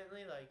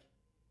legitimately like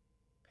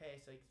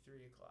past like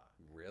 3 o'clock.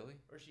 Really?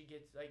 Or she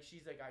gets like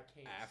she's like I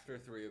can't. After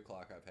 3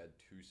 o'clock, I've had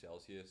 2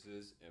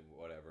 Celsiuses and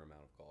whatever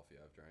amount of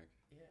coffee I've drank.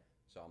 Yeah.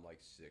 So I'm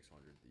like 600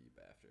 deep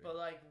after. But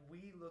like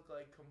we look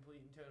like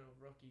complete and total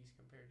rookies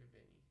compared to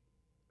Vinny.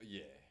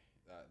 Yeah,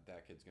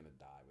 that kid's gonna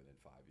die within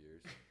 5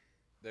 years.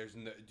 There's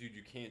no dude.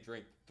 You can't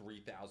drink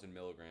 3,000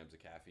 milligrams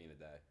of caffeine a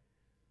day.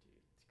 Dude,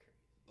 it's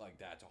crazy.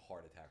 Like that's a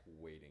heart attack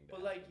waiting to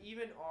But happen. like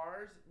even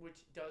ours,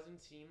 which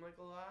doesn't seem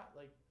like a lot,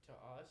 like to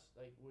us,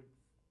 like would.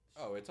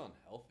 Oh, it's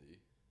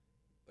unhealthy.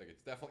 Like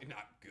it's definitely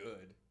not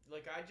good.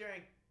 Like I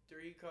drank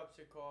 3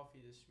 cups of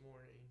coffee this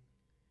morning,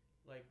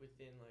 like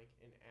within like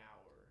an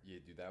hour. Yeah,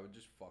 dude, that would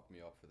just fuck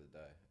me up for the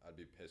day. I'd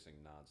be pissing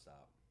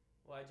nonstop.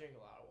 Well, I drink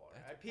a lot of water.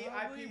 That's I pee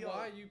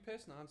why you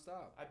piss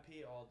nonstop. I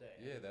pee all day.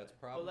 Yeah, that's But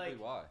probably like,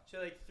 why.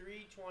 So like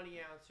 3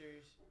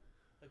 20-ounces.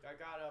 Like I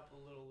got up a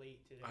little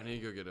late today. I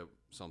need to go get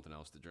something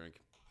else to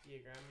drink.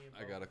 Yeah, grab me a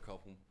I bubbly. got a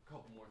couple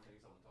more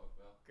things I want to talk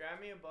about. Grab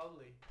me a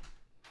bubbly.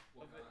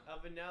 A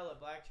vanilla,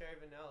 black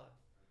cherry vanilla.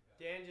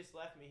 Dan just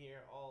left me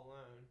here all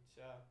alone,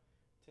 so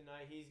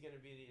tonight he's gonna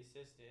be the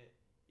assistant.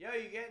 Yo,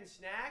 you getting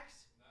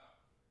snacks? No.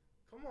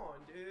 Come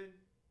on, dude.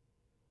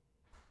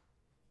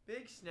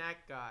 Big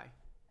snack guy. I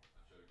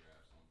should have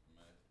grabbed some for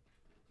me.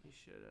 You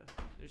shoulda.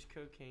 There's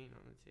cocaine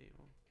on the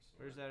table.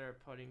 Or is that our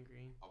putting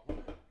green?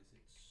 Is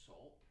it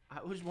salt?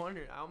 I was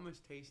wondering. I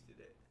almost tasted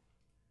it.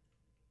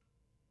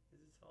 Is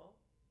it salt?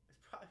 It's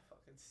probably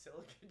fucking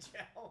silica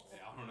gel.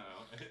 Yeah, I don't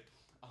know.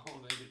 I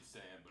don't think it's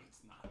sand, but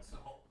it's not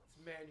salt. It's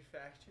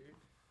manufactured.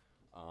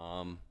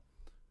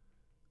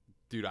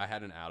 Dude, I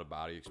had an out of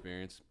body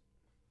experience.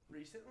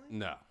 Recently?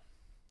 No.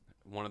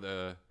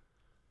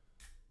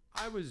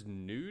 I was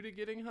new to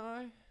getting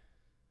high.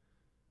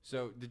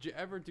 So, did you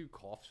ever do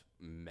cough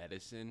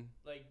medicine?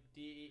 Like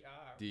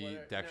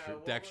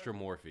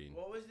dextromorphine.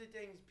 What was the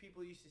things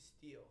people used to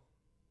steal?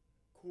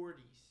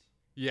 Cordies.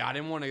 Yeah, I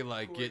didn't want to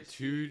like get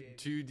too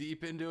Corticated.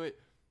 deep into it.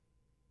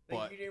 Like,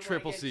 But you didn't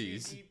triple wanna get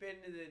C's. Too deep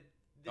into the.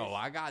 Oh,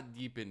 I got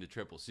deep into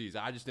triple C's.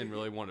 I just didn't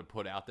really want to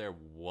put out there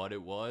what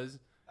it was.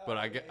 But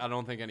okay. I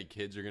don't think any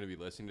kids are going to be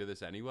listening to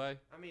this anyway.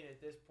 I mean, at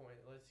this point,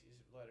 let's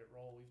just let it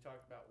roll. We've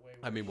talked about way.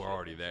 I mean, worse we're shit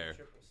already than there.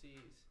 Triple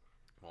C's.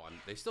 Well,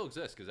 they still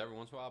exist because every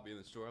once in a while I'll be in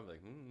the store. I'm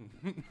like,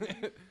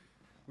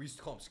 We used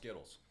to call them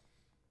Skittles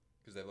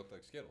because they looked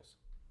like Skittles.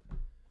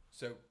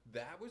 So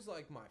that was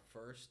like my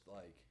first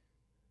like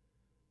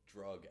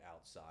drug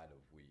outside of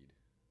weed.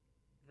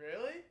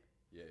 Really?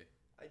 Yeah.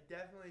 I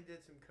definitely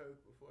did some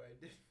coke before I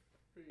did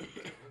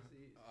Triple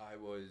C's. I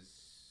was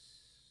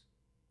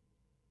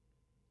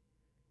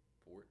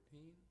 14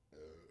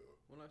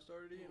 when I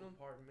started eating them.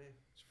 Pardon me.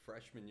 It's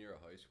freshman year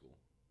of high school.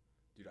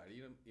 Dude, I'd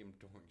eat them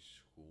during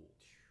school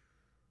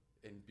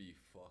and be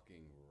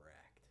fucking wrecked.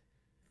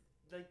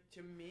 Like,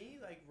 to me,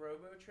 like,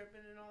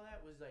 robo-tripping and all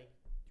that was, like,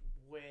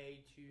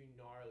 way too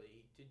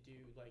gnarly to do,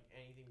 like,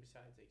 anything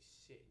besides, like,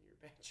 sit in your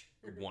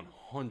bedroom.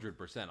 100%.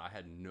 I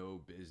had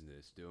no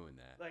business doing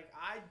that. Like,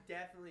 I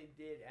definitely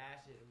did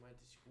acid and went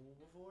to school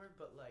before,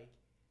 but, like,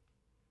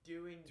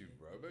 doing... Dude,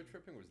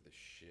 robo-tripping was the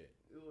shit.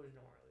 It was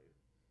gnarly.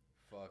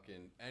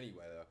 Fucking...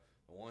 Anyway, though,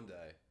 the one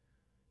day...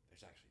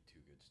 There's actually 2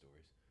 good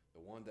stories.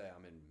 The one day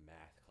I'm in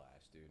math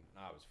class, dude, and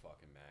I was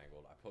fucking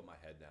mangled. I put my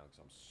head down because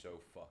I'm so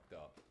fucked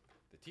up.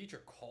 The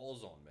teacher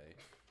calls on me.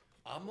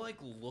 I'm like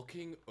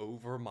looking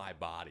over my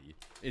body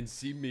and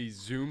see me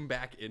zoom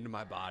back into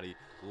my body,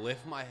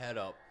 lift my head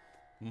up,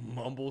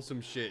 mumble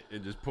some shit,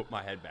 and just put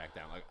my head back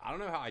down. Like, I don't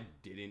know how I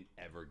didn't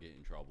ever get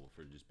in trouble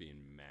for just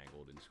being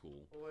mangled in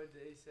school. What did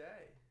they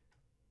say?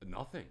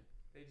 Nothing.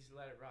 They just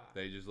let it rock.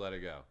 They just let it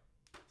go.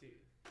 Dude.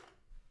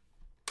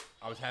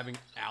 I was having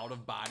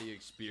out-of-body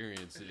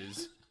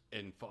experiences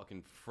in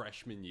fucking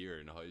freshman year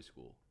in high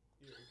school.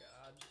 You're a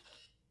god.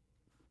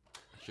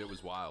 Shit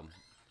was wild.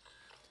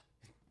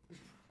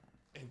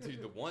 And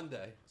dude, the one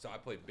day, so I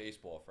played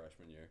baseball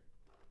freshman year.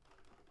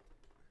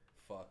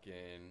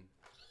 Fucking,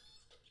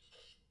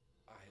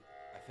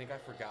 I think I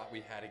forgot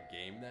we had a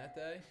game that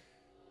day,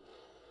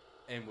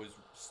 and was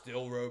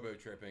still robo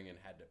tripping and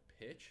had to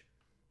pitch.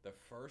 The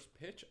first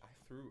pitch I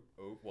threw,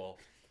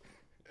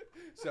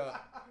 so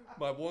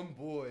my one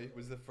boy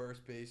was the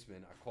first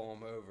baseman. I call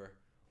him over.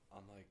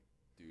 I'm like,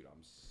 dude,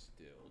 I'm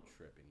still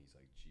tripping. He's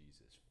like,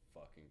 Jesus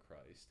fucking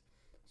Christ.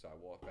 So I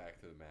walk back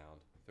to the mound,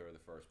 throw the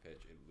first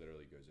pitch. It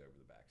literally goes over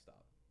the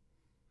backstop.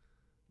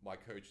 My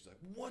coach is like,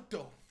 what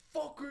the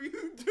fuck are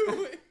you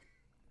doing?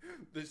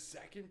 The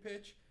second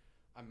pitch,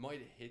 I might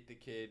have hit the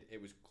kid.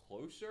 It was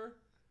closer.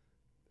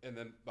 And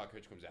then my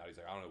coach comes out. He's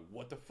like, I don't know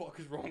what the fuck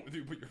is wrong with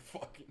you, but you're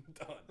fucking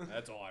done.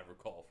 That's all I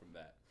recall from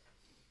that.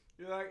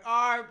 You're like,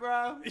 all right,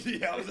 bro.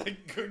 Yeah, I was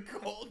like, good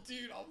call,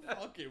 dude. I'm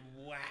fucking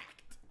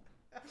whacked.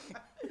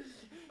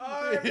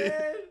 All right,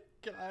 man.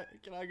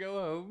 Can I go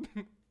home?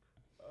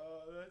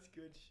 Oh, that's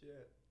good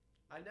shit.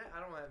 I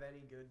don't have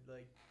any good,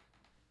 like,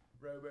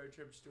 robo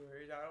trip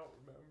stories. I don't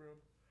remember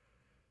them.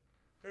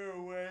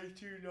 They're way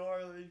too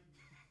gnarly.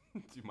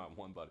 Dude, my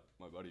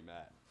buddy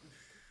Matt.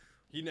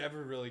 He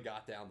never really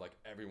got down. Like,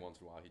 every once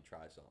in a while, he'd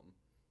try something.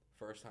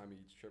 First time he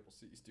eats triple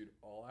C's, dude,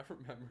 all I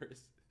remember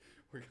is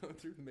we're going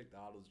through the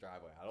McDonald's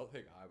driveway. I don't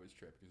think I was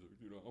tripped. He's like,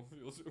 dude, I don't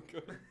feel so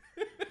good.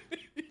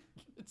 He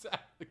gets out of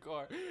the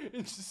car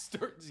and just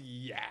starts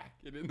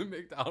yakking in the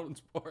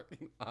McDonald's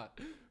parking lot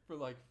for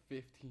like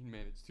 15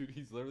 minutes. Dude,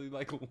 he's literally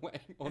like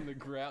laying on the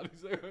ground.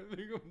 He's like, I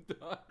think I'm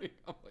dying.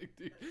 I'm like,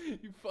 dude,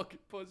 you fucking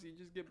pussy.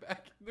 Just get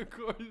back in the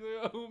car. He's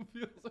like, I don't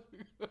feel so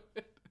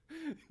good.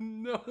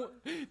 No,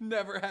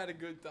 never had a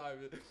good time.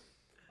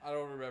 I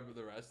don't remember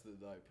the rest of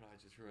the night, but I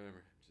just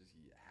remember just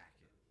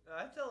yakking.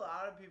 That's a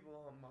lot of people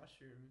on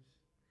mushrooms.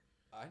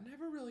 I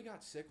never really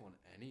got sick on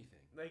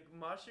anything. Like,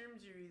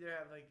 mushrooms, you either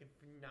have, like, a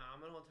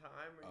phenomenal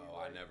time or you,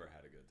 I never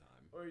had a good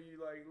time. Or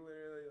you, like,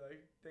 literally,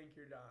 like, think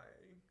you're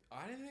dying.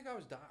 I didn't think I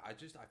was dying. I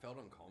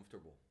felt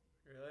uncomfortable.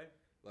 Really?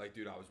 Like,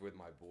 dude, I was with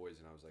my boys,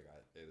 and I was like,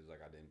 it was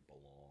like I didn't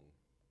belong.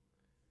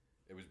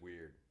 It was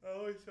weird. I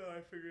always thought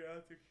I figured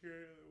out the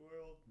cure to the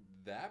world.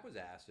 That was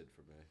acid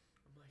for me.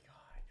 I'm like,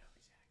 oh, I know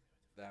exactly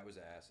what That was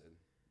acid.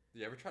 Did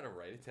you ever try to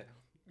write it down?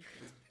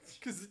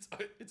 Because it's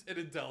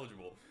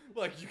unintelligible.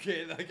 Like, you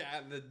can't, like,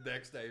 and the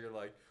next day you're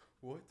like,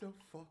 what the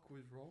fuck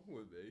was wrong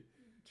with me?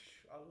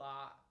 A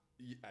lot.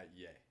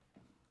 Yeah.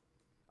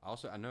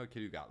 Also, I know a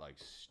kid who got, like,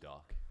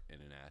 stuck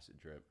in an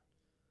acid trip.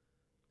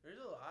 There's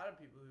a lot of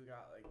people who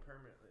got, like,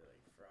 permanently,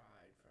 like,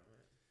 fried from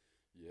it.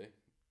 Yeah.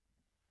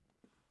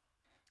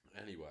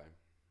 Anyway,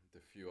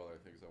 the few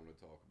other things I want to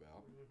talk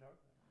about. What are we going to talk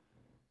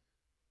about?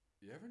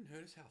 You ever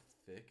notice how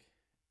thick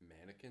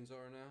mannequins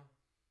are now?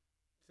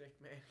 Thick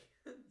mannequins?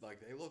 Like,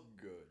 they look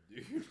good,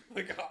 dude.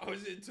 Like, I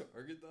was in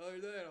Target the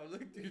other day, and I was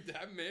like, dude,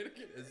 that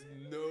mannequin has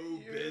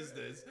no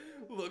business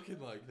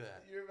looking like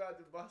that. You're about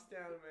to bust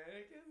down a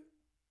mannequin?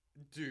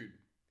 Dude,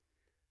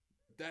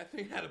 that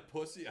thing had a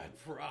pussy I'd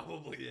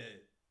probably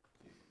hit.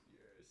 Dude,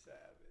 you're a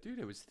savage. Dude,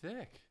 it was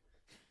thick.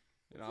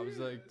 And I was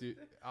like, dude...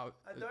 I thought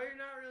you're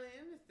not really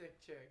into thick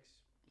chicks.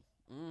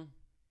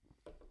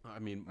 I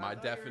mean, my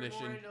definition...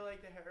 You were more into,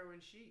 like, the heroin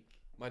chic.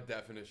 My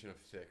definition of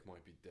thick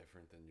might be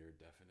different than your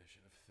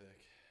definition of thick.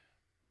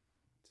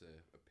 It's an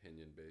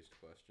opinion-based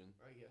question.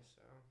 I guess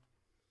so.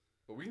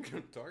 But we can go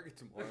to Target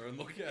tomorrow and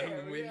look at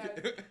them. We had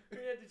to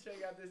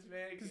check out this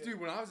mannequin. Because,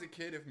 dude, when I was a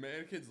kid, if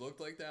mannequins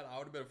looked like that, I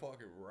would have been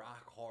fucking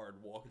rock hard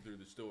walking through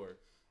the store.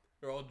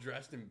 They're all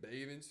dressed in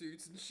bathing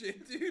suits and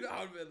shit, dude.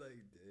 I would have been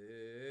like,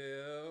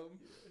 damn.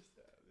 You're a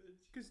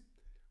savage. Because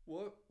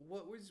what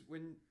was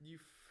when you...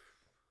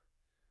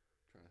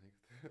 trying to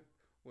think.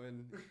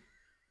 When...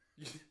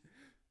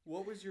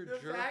 what was your...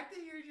 The fact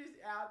that you're just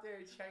out there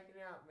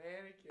checking out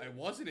mannequins. It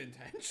wasn't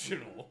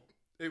intentional.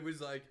 It was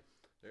like,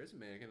 there's a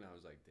mannequin. And I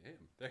was like,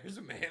 damn, there's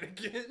a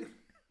mannequin.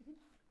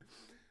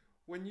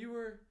 When you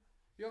were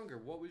younger,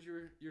 what was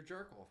your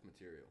jerk-off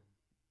material?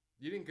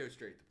 You didn't go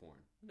straight to porn.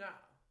 No.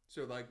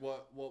 So, like,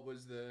 what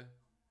was the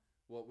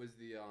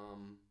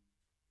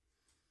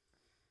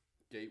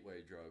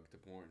gateway drug to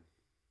porn?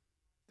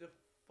 The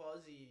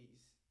fuzzies.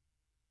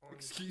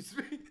 Excuse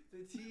me?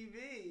 The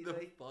TV. The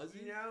like,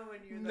 fuzzies? You know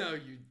when you're No,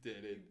 like... you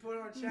didn't. You put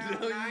on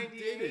channel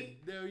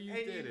 98. No, you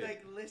and didn't. you,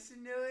 like,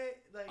 listen to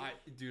it.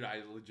 Like, Dude,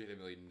 I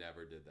legitimately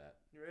never did that.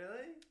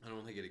 Really? I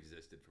don't think it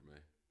existed for me.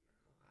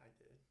 I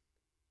did.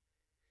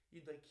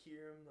 You'd, like,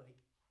 hear him, like,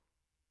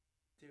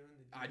 doing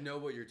the... I know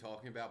what you're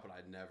talking about, but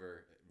I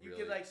never really...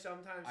 You could, like,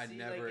 sometimes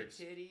see, like, a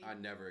titty. I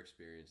never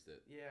experienced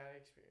it. Yeah, I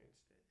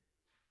experienced it.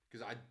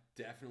 Because I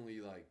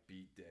definitely, like,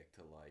 beat dick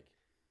to, like,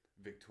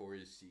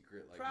 Victoria's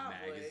Secret, like,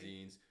 Probably.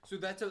 magazines. So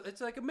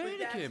it's like a mannequin,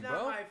 but that's bro.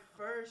 not my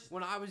first...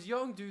 When I was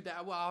young, dude,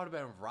 I would have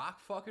been rock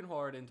fucking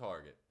hard in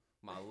Target.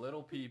 My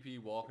little pee-pee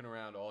walking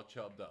around all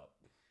chubbed up.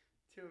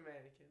 To a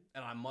mannequin.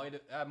 And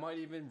I might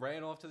even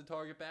ran off to the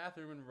Target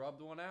bathroom and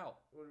rubbed one out.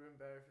 Would have been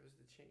better if it was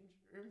the changing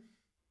room.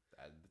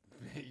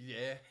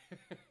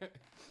 Yeah.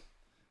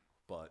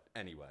 But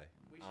anyway,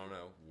 I don't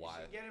know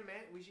why.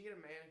 We should get a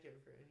mannequin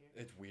for in here.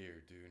 It's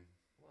weird, dude.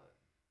 What?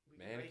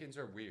 Mannequins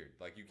are weird.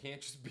 Like, you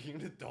can't just be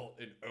an adult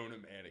and own a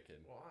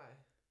mannequin. Why?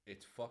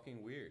 It's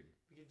fucking weird.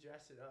 We can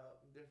dress it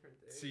up, different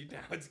things. See,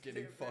 now it's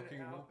getting fucking.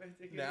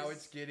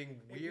 It's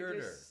getting it weirder.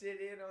 Can just sit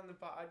in on the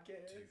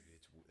podcast. Dude,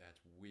 that's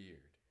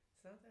weird.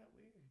 It's not that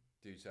weird.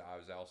 Dude, so I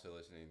was also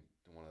listening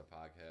to one of the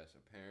podcasts.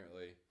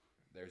 Apparently,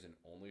 there's an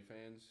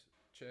OnlyFans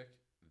chick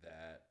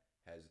that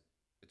has.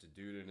 It's a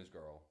dude and his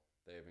girl.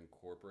 They have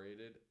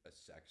incorporated a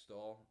sex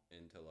doll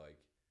into like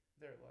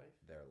their life.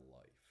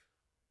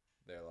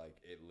 They're like,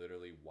 it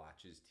literally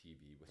watches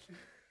TV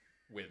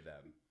with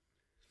them.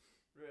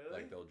 Really?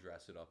 Like, they'll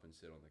dress it up and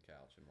sit on the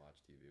couch and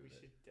watch TV with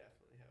it. We should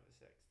definitely have a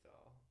sex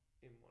doll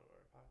in one of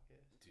our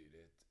podcasts.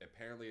 Dude,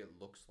 apparently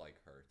it looks like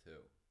her,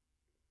 too.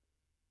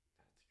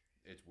 That's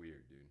crazy. It's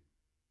weird, dude.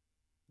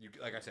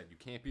 Like I said, you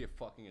can't be a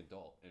fucking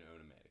adult and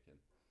own a mannequin.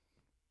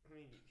 I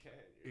mean, you can.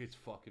 It's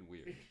fucking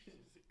weird. It's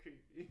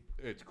creepy.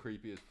 It's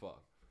creepy as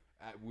fuck.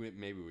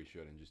 Maybe we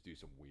should and just do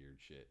some weird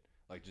shit.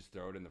 Like, just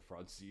throw it in the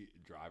front seat,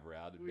 drive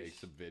around, and make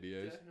some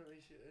videos.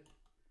 Definitely should.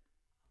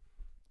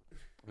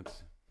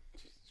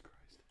 Jesus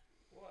Christ.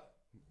 What?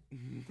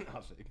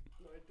 I'll say.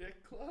 My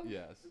dick club?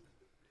 Yes.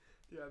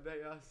 Dude, I bet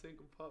y'all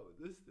single putt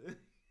with this thing.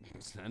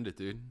 Send it,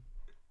 dude.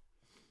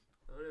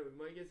 I don't know,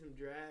 we might get some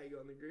drag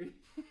on the green.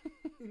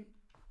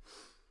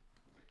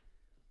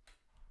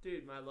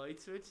 Dude, my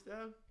light switch,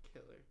 though,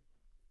 killer.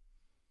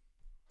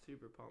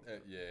 Super pumped.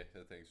 Yeah,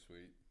 that thing's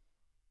sweet.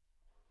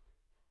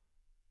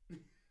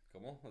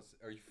 Come on,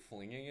 are you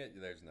flinging it?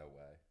 There's no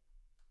way.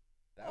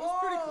 That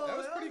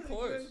was pretty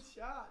close. A good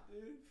shot,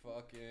 dude.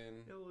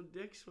 Fucking. A little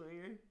dick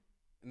swinger.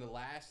 And the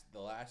last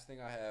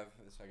thing I have,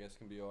 this I guess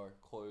can be our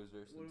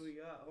closer. What do we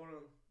got? Hold on,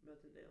 I'm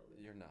about to nail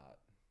it. You're not.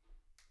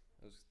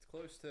 It was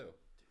close too.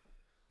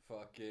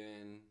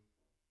 Fucking.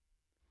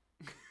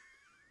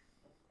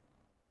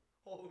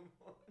 Hold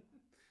on.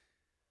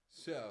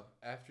 So,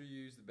 after you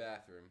use the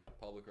bathroom,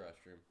 public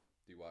restroom,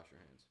 do you wash your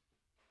hands?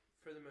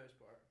 For the most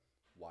part.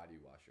 Why do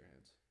you wash your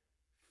hands?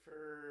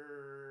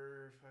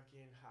 For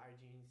fucking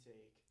hygiene's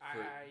sake.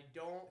 I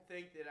don't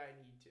think that I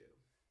need to.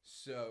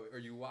 So, are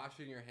you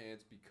washing your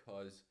hands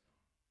because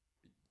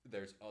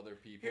there's other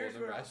people Here's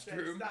in the where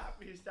restroom?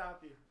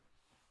 Stop you.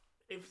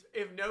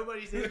 If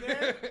nobody's in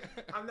there,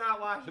 I'm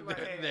not washing my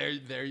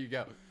hands. There you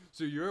go.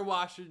 So you're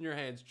washing your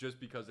hands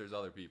just because there's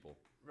other people.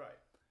 Right.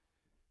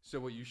 So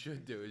what you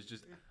should do is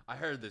just, I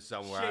heard this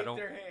somewhere. Shake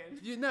their hand.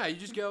 You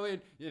just go in,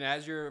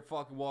 as you're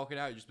fucking walking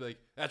out, you just be like,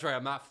 that's right,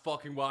 I'm not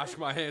fucking washing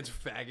my hands,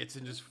 faggots,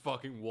 and just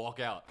fucking walk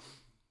out.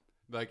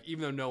 Like,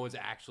 even though no one's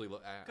actually...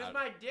 Because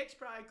my dick's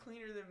probably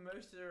cleaner than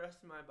most of the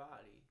rest of my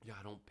body. Yeah,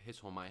 I don't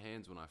piss on my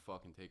hands when I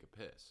fucking take a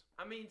piss.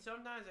 I mean,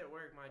 sometimes at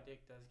work, my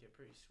dick does get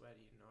pretty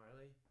sweaty and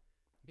gnarly.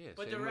 Yeah,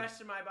 but the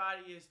rest of my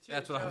body is too.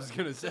 That's what I was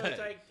going to say. So it's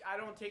like, I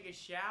don't take a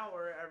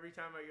shower every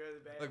time I go to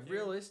the bathroom. Like,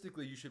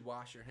 realistically, you should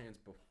wash your hands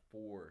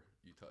before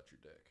you touch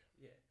your dick.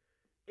 Yeah.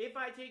 If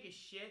I take a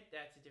shit,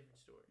 that's a different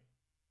story.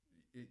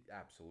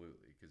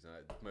 Absolutely, because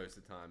most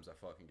of the times I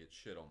fucking get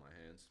shit on my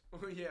hands.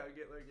 Oh yeah, I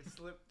get like a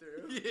slip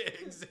through.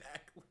 Yeah,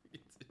 exactly.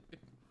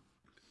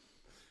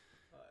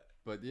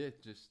 But yeah,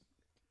 just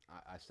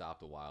I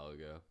stopped a while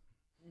ago.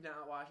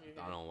 Not washing your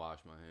hands? I don't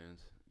wash my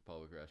hands.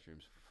 Public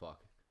restrooms,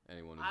 fuck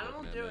anyone. I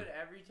don't do it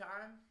every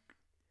time,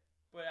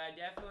 but I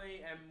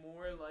definitely am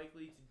more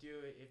likely to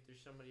do it if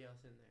there's somebody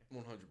else in there.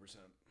 100%.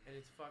 And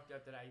it's fucked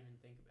up that I even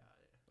think about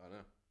it. I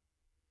know.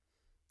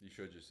 You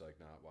should just like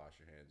not wash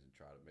your hands and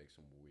try to make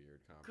some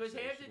weird conversation. Because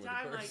half the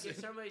time, like if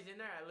person. somebody's in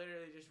there, I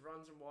literally just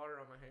run some water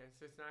on my hands,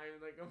 so it's not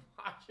even like I'm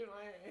washing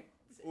my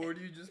hands. Or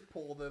do you just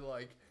pull the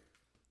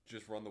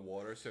just run the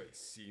water so it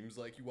seems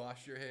like you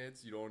wash your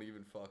hands? You don't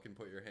even fucking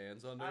put your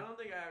hands under. I don't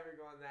think I've ever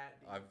gone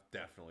that deep. I've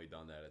definitely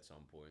done that at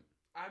some point.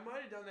 I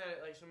might have done that at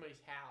like somebody's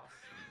house.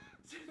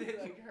 So they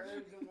like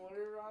heard the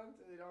water run,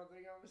 so they don't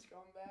think I'm a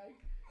scumbag.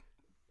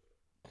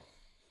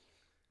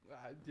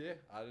 Yeah,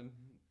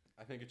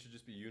 I think it should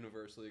just be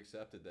universally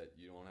accepted that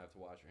you don't have to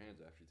wash your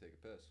hands after you take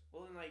a piss.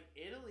 Well, in like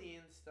Italy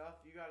and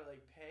stuff, you gotta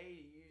like pay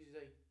to use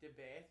like the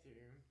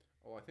bathroom.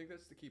 Oh, I think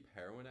that's to keep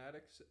heroin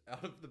addicts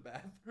out of the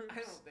bathrooms.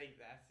 I don't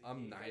think that's the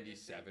I'm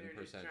case. 97%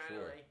 trying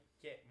sure. To, like,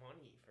 get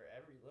money for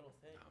every little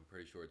thing. I'm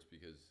pretty sure it's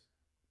because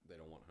they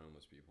don't want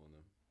homeless people in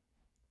them.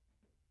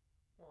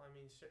 Well, I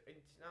mean,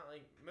 it's not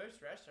like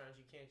most restaurants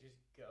you can't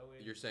just go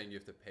in. You're saying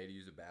you have to pay to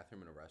use a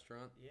bathroom in a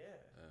restaurant?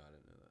 Yeah. I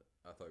didn't know that.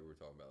 I thought we were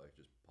talking about like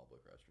just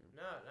public restrooms.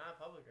 No, not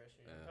public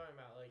restrooms. I'm talking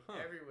about like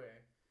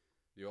everywhere.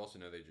 You also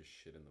know they just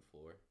shit in the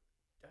floor.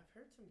 I've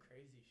heard some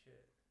crazy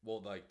shit. Well,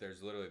 like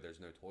there's no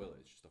toilet.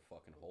 It's just a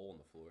fucking hole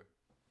in the floor.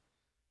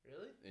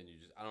 Really? And you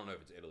just, I don't know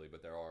if it's Italy, but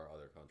there are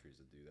other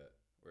countries that do that.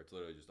 Where it's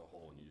literally just a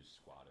hole and you just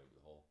squat over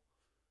the hole.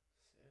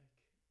 Sick.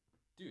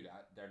 Dude,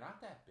 they're not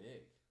that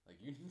big.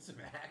 Like, you need some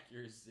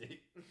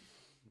accuracy.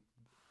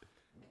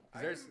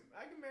 I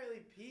can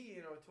barely pee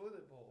in a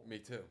toilet bowl.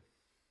 Me too.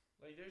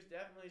 Like, there's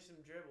definitely some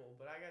dribble,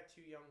 but I got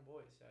 2 young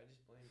boys, so I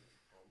just blame it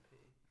on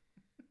pee.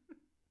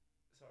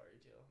 Sorry,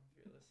 Jill, if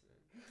you're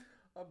listening.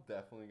 I'm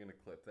definitely going to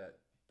clip that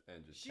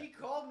and just... She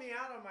called me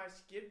out on my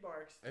skid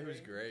marks. It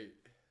was great.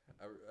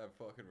 I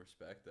fucking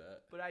respect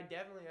that. But I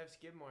definitely have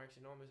skid marks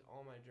in almost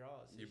all my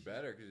draws. You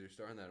better, because you're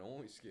starting that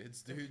only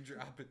skids, dude.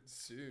 Drop it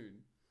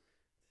soon.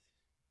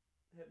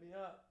 Hit me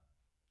up.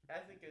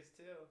 Ethicas,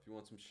 too. If you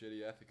want some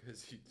shitty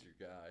Ethicas, he's your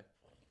guy.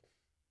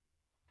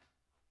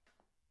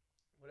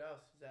 What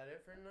else? Is that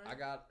it for tonight?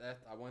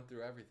 I went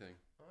through everything.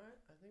 Alright,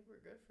 I think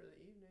we're good for the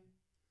evening.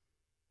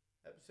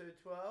 Episode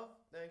 12.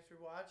 Thanks for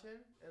watching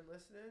and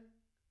listening.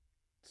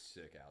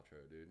 Sick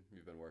outro, dude.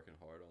 You've been working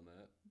hard on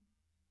that.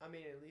 I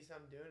mean, at least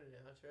I'm doing an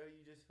outro.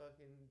 You just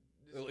fucking...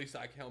 At least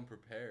I come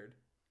prepared.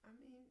 I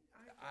mean,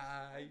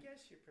 I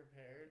guess you're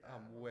prepared. I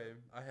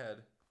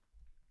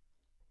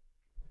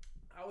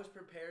was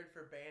prepared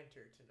for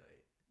banter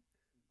tonight.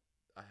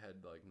 I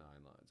had like 9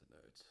 lines of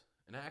notes.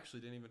 And I actually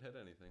didn't even hit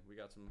anything. We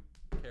got some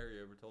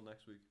carryover till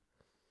next week.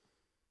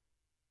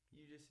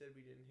 You just said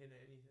we didn't hit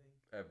anything.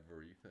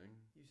 Everything.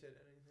 You said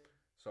anything.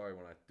 Sorry,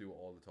 when I do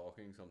all the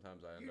talking,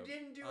 sometimes I end up... You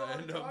didn't do all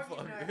the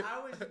talking. I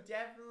was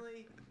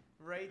definitely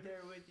right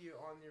there with you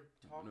on your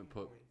talking I'm gonna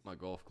put points. my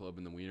golf club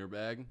in the wiener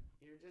bag.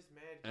 You're just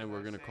mad. And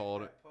we're gonna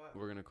call it.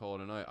 We're gonna call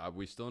it a night.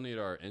 We still need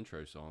our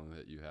intro song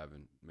that you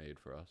haven't made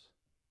for us.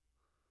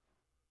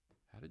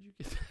 How did you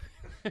get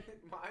that?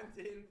 Mine's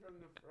in from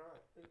the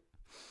front.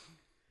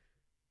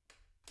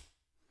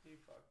 You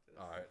fucked us.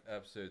 All right,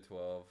 episode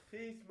 12.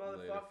 Peace, Later,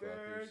 motherfuckers.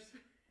 fuckers.